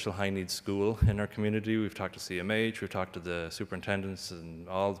with a special high needs school in our community. We've talked to CMH, we've talked to the superintendents and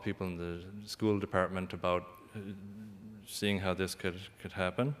all the people in the school department about seeing how this could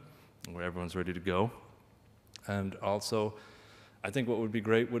happen, where everyone's ready to go. And also, I think what would be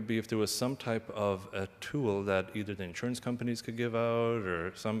great would be if there was some type of a tool that either the insurance companies could give out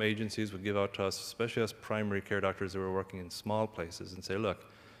or some agencies would give out to us, especially as primary care doctors who are working in small places, and say, look,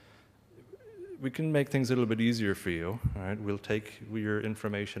 we can make things a little bit easier for you, all right? We'll take your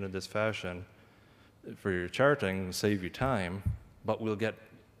information in this fashion for your charting, save you time, but we'll get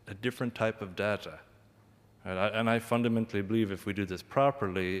a different type of data. Right? And I fundamentally believe if we do this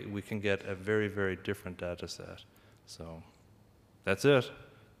properly, we can get a very, very different data set. So that's it.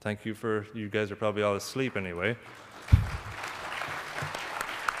 Thank you for, you guys are probably all asleep anyway.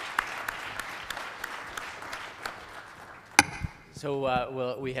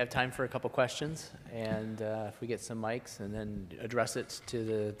 So we have time for a couple questions, and if we get some mics, and then address it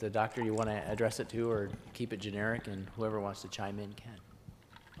to the doctor you want to address it to, or keep it generic, and whoever wants to chime in can.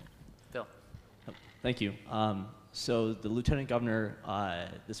 Phil. Thank you. So the Lieutenant Governor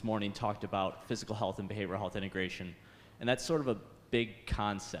this morning talked about physical health and behavioral health integration, and that's sort of a big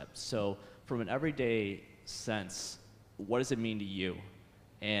concept. So from an everyday sense, what does it mean to you?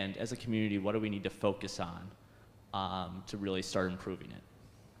 And as a community, what do we need to focus on to really start improving it?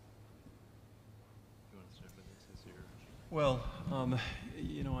 Well,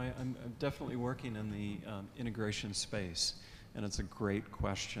 you know, I'm definitely working in the integration space, and it's a great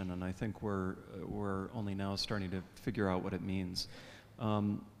question, and I think we're only now starting to figure out what it means.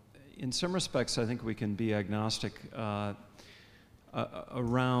 In some respects, I think we can be agnostic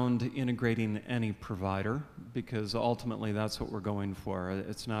around integrating any provider, because ultimately that's what we're going for.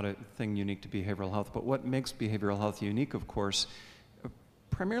 It's not a thing unique to behavioral health, but what makes behavioral health unique, of course,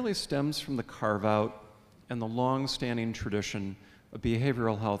 primarily stems from the carve-out and the long-standing tradition of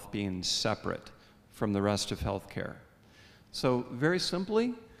behavioral health being separate from the rest of healthcare. So very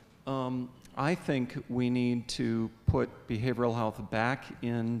simply, I think we need to put behavioral health back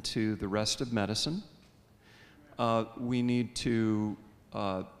into the rest of medicine. We need to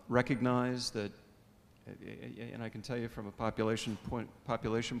recognize that, and I can tell you from a population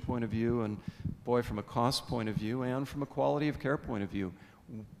point of view, and boy, from a cost point of view, and from a quality of care point of view,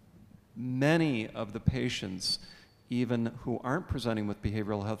 many of the patients, even who aren't presenting with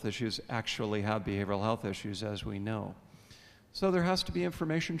behavioral health issues, actually have behavioral health issues, as we know. So there has to be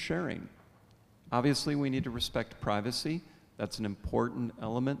information sharing. Obviously, we need to respect privacy. That's an important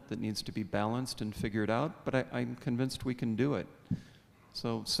element that needs to be balanced and figured out, but I'm convinced we can do it.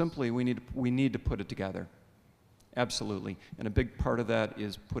 So simply, we need to put it together. Absolutely. And a big part of that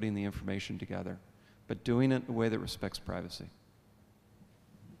is putting the information together, but doing it in a way that respects privacy.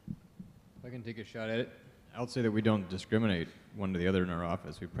 If I can take a shot at it, I'll say that we don't discriminate one to the other in our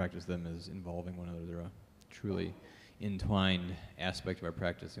office. We practice them as involving one another. They're a truly entwined aspect of our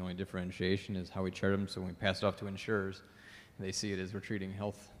practice. The only differentiation is how we chart them, so when we pass it off to insurers, they see it as we're treating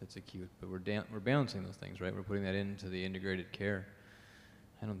health that's acute, but we're balancing those things, right? We're putting that into the integrated care.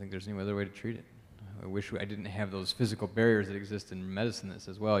 I don't think there's any other way to treat it. I wish I didn't have those physical barriers that exist in medicine that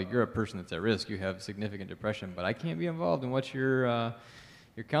says, well, you're a person that's at risk, you have significant depression, but I can't be involved in what your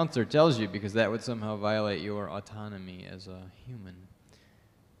counselor tells you, because that would somehow violate your autonomy as a human.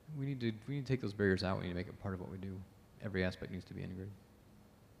 We need to take those barriers out. We need to make it part of what we do. Every aspect needs to be integrated.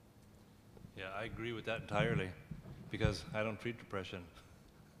 Yeah, I agree with that entirely, because I don't treat depression.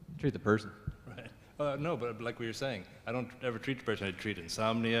 Treat the person. Right. No, but like we were saying, I don't ever treat depression. I treat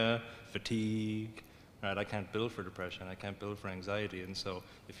insomnia, fatigue. Right? I can't bill for depression. I can't bill for anxiety. And so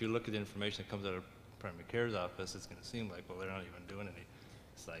if you look at the information that comes out of primary care's office, it's going to seem like, well, they're not even doing any.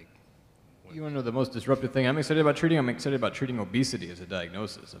 It's like, You want to know the most disruptive thing I'm excited about treating? I'm excited about treating obesity as a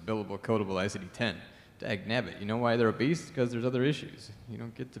diagnosis, a billable, codable ICD-10. Dag-nabbit. You know why they're obese? Because there's other issues. You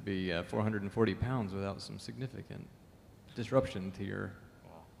don't get to be 440 pounds without some significant disruption to your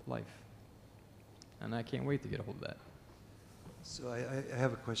life. And I can't wait to get a hold of that. So I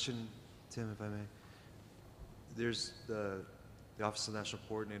have a question, Tim, if I may. There's the Office of the National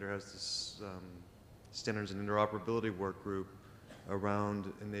Coordinator has this standards and interoperability work group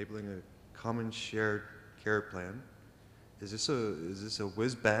around enabling a common shared care plan. Is this a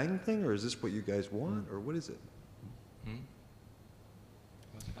whiz-bang thing, or is this what you guys want, or what is it?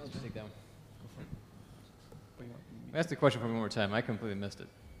 I'll just take that one. Go for it. Ask the question for me one more time. I completely missed it.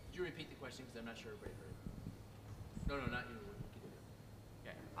 Could you repeat the question, because I'm not sure everybody heard it? No, not you.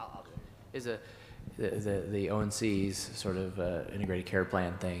 Yeah, I'll do it. Is the ONC's sort of integrated care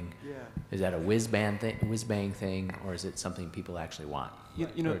plan thing, is that a whiz-bang thing, or is it something people actually want, You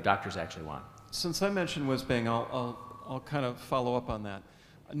know, or doctors actually want? Since I mentioned whiz-bang, I'll kind of follow up on that.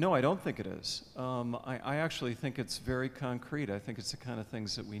 No, I don't think it is. I actually think it's very concrete. I think it's the kind of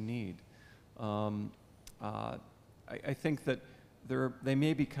things that we need. I think that they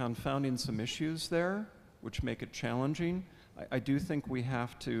may be confounding some issues there, which make it challenging. I do think we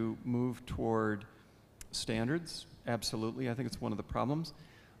have to move toward standards, absolutely. I think it's one of the problems.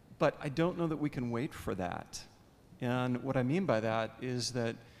 But I don't know that we can wait for that. And what I mean by that is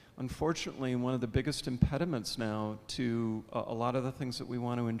that, unfortunately, one of the biggest impediments now to a lot of the things that we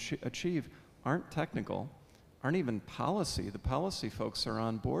want to achieve aren't technical, aren't even policy. The policy folks are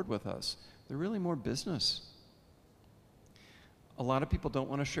on board with us. They're really more business. A lot of people don't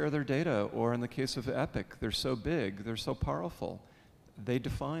want to share their data, or in the case of Epic, they're so big, they're so powerful. They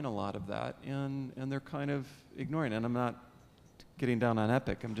define a lot of that, and they're kind of ignoring it. And I'm not getting down on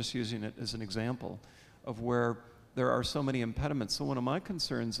Epic, I'm just using it as an example of where there are so many impediments. So one of my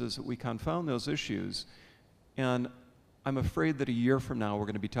concerns is that we confound those issues, and I'm afraid that a year from now we're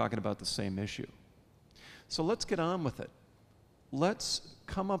going to be talking about the same issue. So let's get on with it. Let's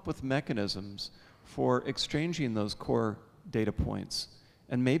come up with mechanisms for exchanging those core data points.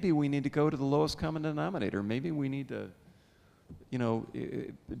 And maybe we need to go to the lowest common denominator. Maybe we need to, you know,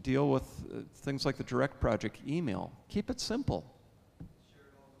 deal with things like the Direct Project email. Keep it simple.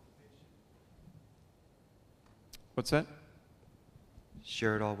 What's that?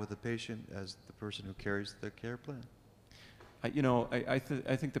 Share it all with the patient as the person who carries the care plan. I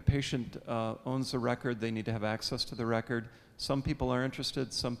think the patient owns the record. They need to have access to the record. Some people are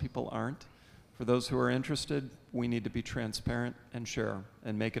interested, some people aren't. For those who are interested, we need to be transparent and share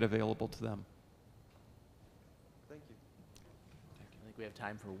and make it available to them. Thank you. I think we have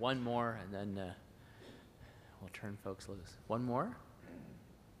time for one more, and then we'll turn folks loose. One more?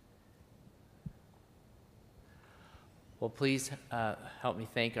 Well, please help me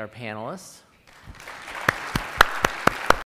thank our panelists.